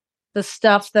and the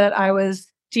stuff that I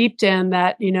was steeped in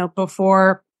that,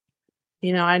 before,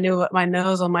 I knew what my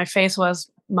nose on my face was.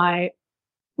 My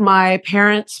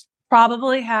parents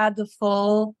probably had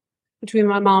between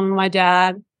my mom and my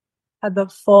dad, had the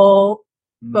full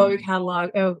Bowie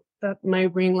catalog. Oh, my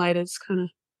ring light is kind of.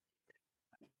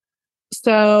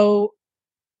 So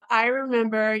I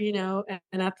remember,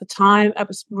 and at the time I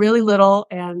was really little,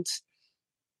 and,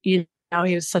 he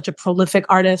was such a prolific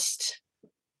artist.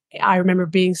 I remember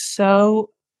being so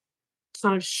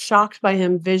kind of shocked by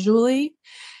him visually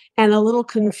and a little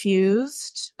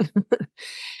confused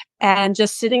and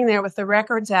just sitting there with the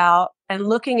records out and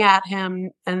looking at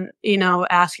him and,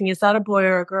 asking, is that a boy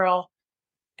or a girl?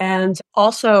 And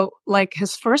also, like,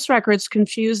 his first records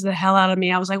confused the hell out of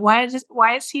me. I was like, why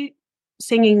is he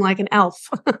singing like an elf?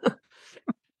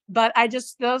 But a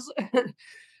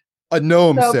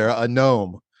gnome, Sarah, a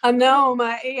gnome. A gnome,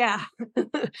 yeah.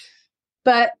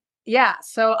 But yeah,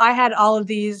 so I had all of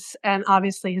these, and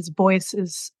obviously his voice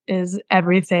is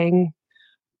everything.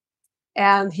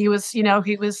 And he was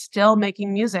still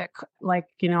making music. Like,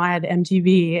 I had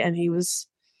MTV, and he was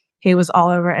all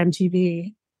over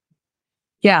MTV.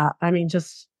 Yeah, I mean,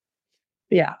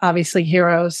 obviously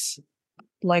Heroes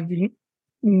like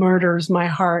murders my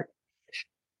heart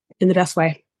in the best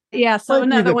way. Yeah, so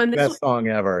another one. Best song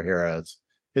ever, Heroes.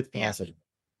 It's acid.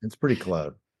 It's pretty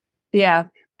close. Yeah.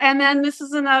 And then this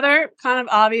is another kind of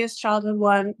obvious childhood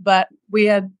one, but we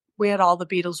had all the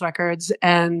Beatles records,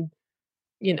 and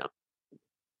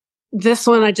this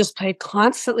one I just played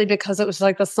constantly because it was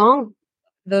like the songs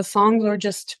were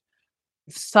just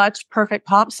such perfect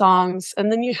pop songs.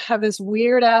 And then you have this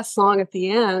weird ass song at the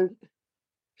end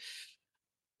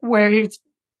where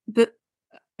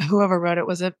whoever wrote it,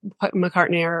 was it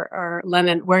McCartney or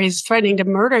Lennon, where he's threatening to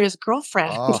murder his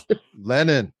girlfriend. Oh,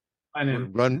 Lennon.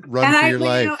 Run for your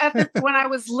life. When I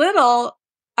was little,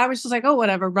 I was just like, oh,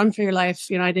 whatever, run for your life.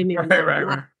 I didn't even know.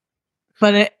 Right.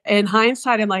 But in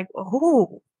hindsight, I'm like,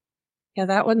 oh, yeah,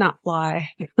 that would not fly.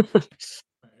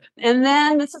 And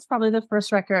then this is probably the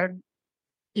first record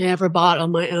I ever bought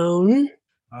on my own.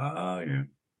 Oh, yeah.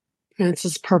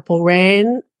 Prince's Purple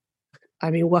Rain. I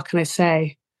mean, what can I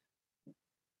say?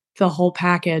 The whole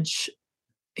package.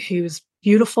 He was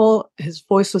beautiful. His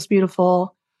voice was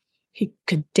beautiful. He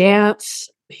could dance.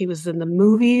 He was in the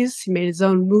movies. He made his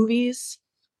own movies.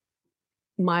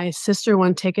 My sister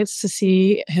won tickets to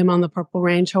see him on the Purple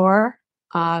Rain tour.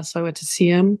 So I went to see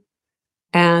him.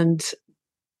 And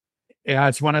yeah,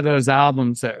 it's one of those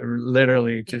albums that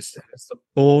literally just has the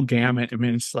full gamut. I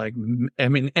mean, it's like,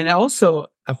 and also,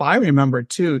 if I remember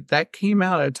too, that came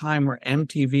out at a time where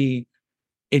MTV,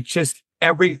 it's just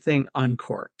everything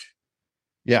uncorked.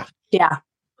 Yeah. Yeah.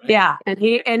 Yeah. And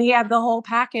he had the whole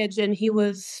package, and he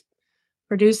was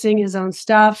producing his own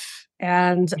stuff,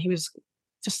 and he was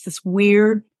just this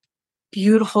weird,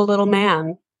 beautiful little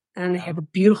man, and he had a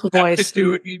beautiful voice.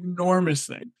 Do enormous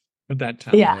things at that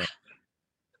time. Yeah.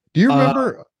 Do you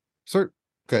remember? Sir,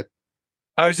 good.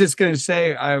 I was just going to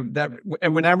say that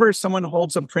whenever someone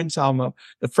holds a Prince album up,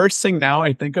 the first thing now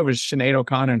I think of is Sinead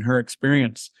O'Connor and her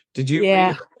experience. Did you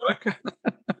read the book?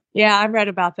 Yeah, I read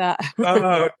about that.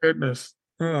 Oh, goodness.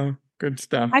 Oh, good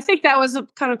stuff. I think that was a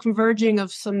kind of converging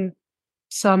of some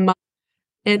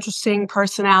interesting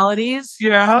personalities.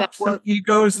 Yeah, some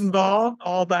egos involved,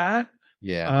 all that.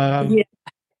 Yeah. Yeah.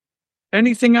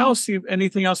 Anything else you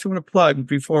want to plug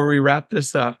before we wrap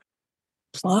this up?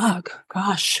 Plug.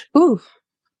 Gosh. Ooh.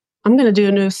 I'm going to do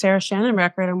a new Sarah Shannon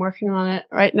record. I'm working on it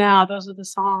right now. Those are the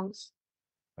songs.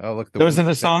 Oh, look. Those are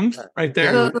the songs right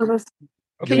there.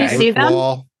 Can you see them?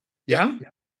 Wall. Yeah.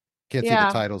 Can't see the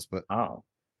titles, but I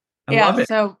yeah. love it.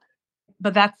 So,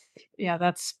 but that's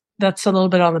that's a little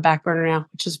bit on the back burner now,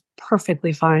 which is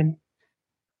perfectly fine.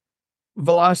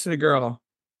 Velocity Girl,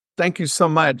 thank you so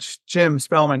much. Jim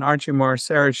Spellman, Archie Moore,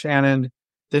 Sarah Shannon.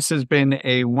 This has been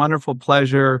a wonderful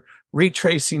pleasure,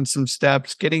 retracing some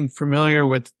steps, getting familiar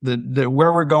with the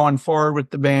where we're going forward with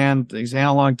the band, these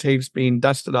analog tapes being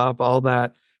dusted off, all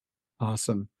that.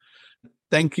 Awesome.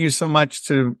 Thank you so much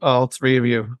to all three of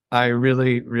you. I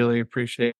really, really appreciate